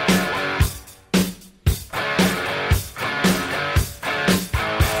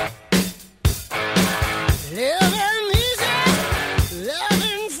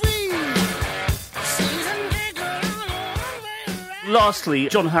 Lastly,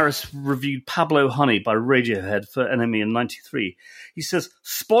 John Harris reviewed Pablo Honey by Radiohead for NME in 93. He says,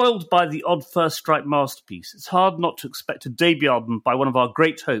 spoiled by the odd first-strike masterpiece, it's hard not to expect a debut album by one of our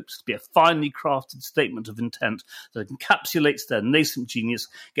great hopes to be a finely crafted statement of intent that encapsulates their nascent genius,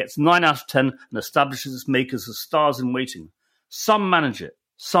 gets 9 out of 10, and establishes its makers as stars in waiting. Some manage it,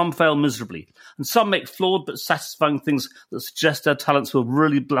 some fail miserably, and some make flawed but satisfying things that suggest their talents will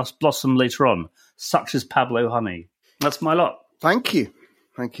really blossom later on, such as Pablo Honey. That's my lot. Thank you.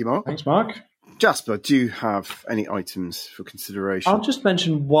 Thank you, Mark. Thanks, Mark. Jasper, do you have any items for consideration? I'll just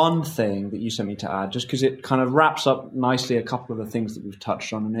mention one thing that you sent me to add, just because it kind of wraps up nicely a couple of the things that we've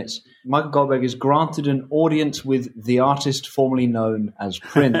touched on. And it's Michael Goldberg is granted an audience with the artist formerly known as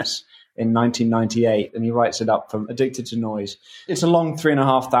Prince in 1998, and he writes it up from Addicted to Noise. It's a long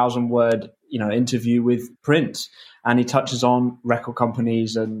 3,500 word, interview with Prince, and he touches on record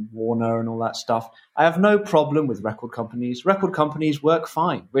companies and Warner and all that stuff. I have no problem with record companies. Record companies work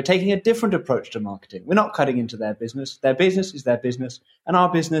fine. We're taking a different approach to marketing. We're not cutting into their business. Their business is their business, and our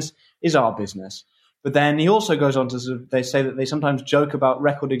business is our business. But then he also goes on to they say that they sometimes joke about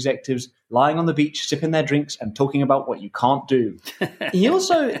record executives lying on the beach, sipping their drinks and talking about what you can't do. He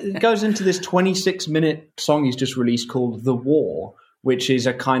also goes into this 26-minute song he's just released called The War, which is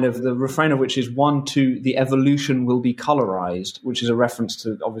a kind of, the refrain of which is 1, 2, the evolution will be colorized, which is a reference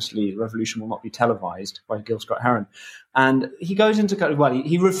to, obviously, revolution will not be televised by Gil Scott-Heron. And he goes into,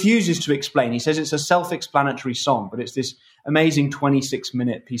 he refuses to explain. He says it's a self-explanatory song, but it's this amazing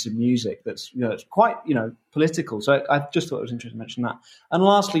 26-minute piece of music that's, it's quite, political. So I just thought it was interesting to mention that. And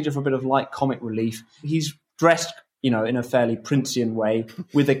lastly, just for a bit of light comic relief, he's dressed in a fairly Princian way,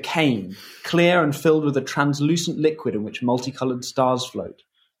 with a cane, clear and filled with a translucent liquid in which multicolored stars float.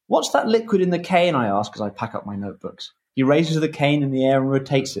 What's that liquid in the cane, I ask, as I pack up my notebooks. He raises the cane in the air and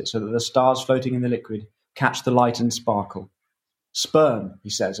rotates it so that the stars floating in the liquid catch the light and sparkle. Sperm, he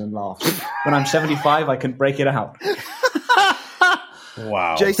says and laughs. When I'm 75, I can break it out.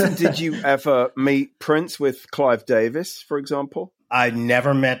 Wow. Jason, did you ever meet Prince with Clive Davis, for example? I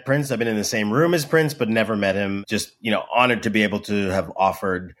never met Prince. I've been in the same room as Prince, but never met him. Just, honored to be able to have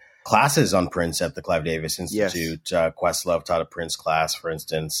offered classes on Prince at the Clive Davis Institute. Yes. Questlove taught a Prince class, for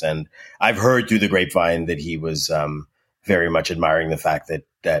instance. And I've heard through the grapevine that he was very much admiring the fact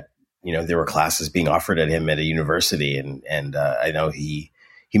that there were classes being offered at him at a university. And I know he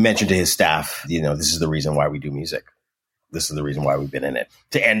mentioned to his staff, this is the reason why we do music. This is the reason why we've been in it,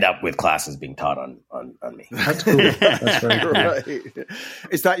 to end up with classes being taught on me. That's cool. That's very cool. Right.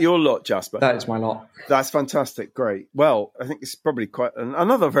 Is that your lot, Jasper? That is my lot. That's fantastic. Great. Well, I think it's probably quite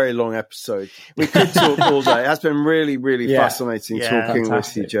another very long episode. We could talk all day. It has been really, really fascinating talking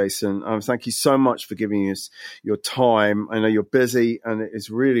with you, Jason. Thank you so much for giving us your time. I know you're busy, and it is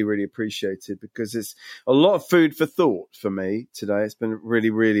really, really appreciated, because it's a lot of food for thought for me today. It's been really,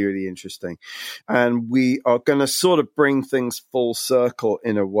 really, really interesting. And we are going to sort of bring things full circle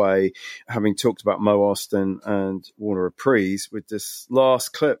in a way, having talked about Mo Austin and Warner Reprise, with this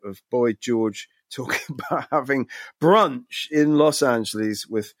last clip of Boy George talking about having brunch in Los Angeles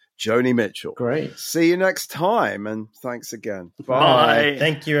with Joni Mitchell. Great. See you next time, and thanks again. Bye.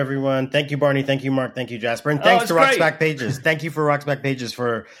 Thank you, everyone. Thank you, Barney. Thank you, Mark. Thank you, Jasper. And thanks to Rock's Back Pages. Thank you for Rock's Back Pages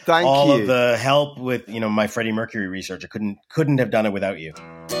for all of the help with, my Freddie Mercury research. I couldn't have done it without you.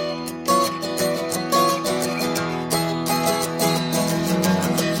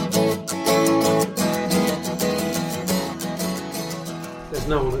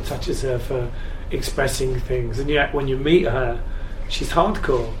 No one that touches her for expressing things, and yet when you meet her, she's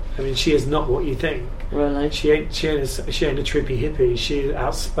hardcore. I mean, she is not what you think. Really? She ain't a trippy hippie. She's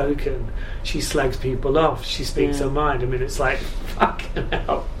outspoken. She slags people off. She speaks her mind. I mean, it's like, fucking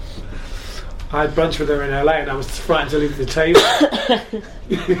hell. I had brunch with her in LA, and I was frightened to leave the table.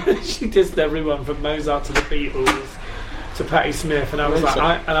 She dissed everyone from Mozart to the Beatles to Patti Smith, and I was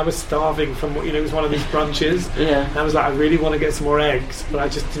I was starving from it was one of these brunches. Yeah. And I was like, I really want to get some more eggs, but I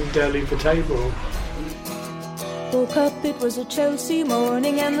just didn't dare leave the table. Woke up, it was a Chelsea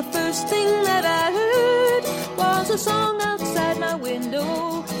morning, and the first thing that I heard was a song outside my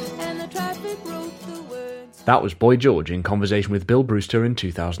window, and the traffic wrote the words. That was Boy George in conversation with Bill Brewster in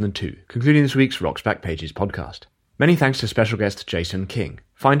 2002, concluding this week's Rock's Back Pages podcast. Many thanks to special guest Jason King.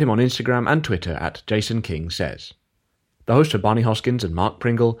 Find him on Instagram and Twitter at Jason King Says. The hosts are Barney Hoskins and Mark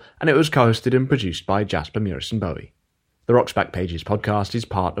Pringle, and it was co-hosted and produced by Jasper Murison Bowie. The Rock's Back Pages podcast is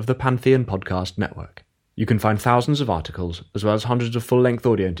part of the Pantheon Podcast Network. You can find thousands of articles, as well as hundreds of full-length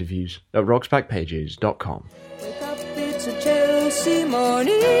audio interviews, at rocksbackpages.com. Wake up, it's a Chelsea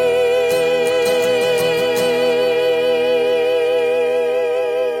morning.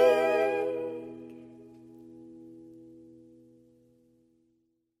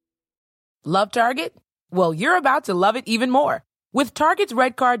 Love Target? Well, you're about to love it even more. With Target's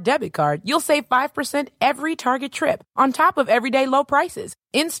Red Card debit card, you'll save 5% every Target trip on top of everyday low prices,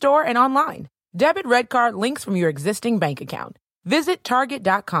 in-store and online. Debit Red Card links from your existing bank account. Visit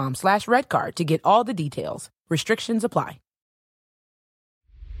target.com/redcard to get all the details. Restrictions apply.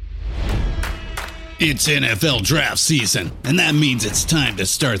 It's NFL draft season, and that means it's time to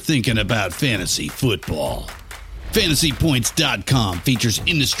start thinking about fantasy football. FantasyPoints.com features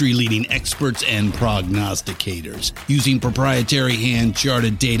industry-leading experts and prognosticators using proprietary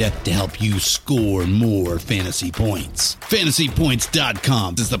hand-charted data to help you score more fantasy points.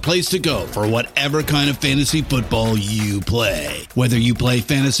 FantasyPoints.com is the place to go for whatever kind of fantasy football you play. Whether you play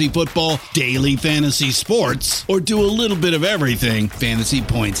fantasy football, daily fantasy sports, or do a little bit of everything, Fantasy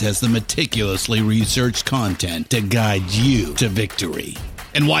Points has the meticulously researched content to guide you to victory.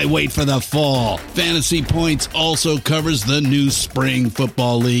 And why wait for the fall? Fantasy Points also covers the new spring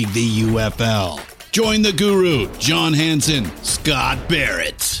football league, the UFL. Join the guru, John Hansen, Scott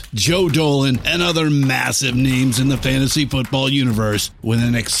Barrett, Joe Dolan, and other massive names in the fantasy football universe with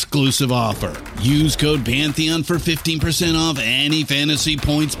an exclusive offer. Use code Pantheon for 15% off any Fantasy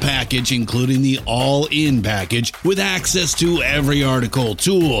Points package, including the all-in package, with access to every article,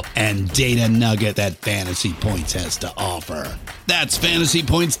 tool, and data nugget that Fantasy Points has to offer. That's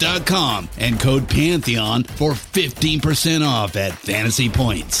FantasyPoints.com and code Pantheon for 15% off at Fantasy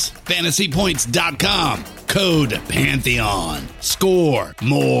Points. FantasyPoints.com, code Pantheon. Score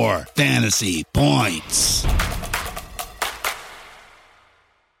more fantasy points.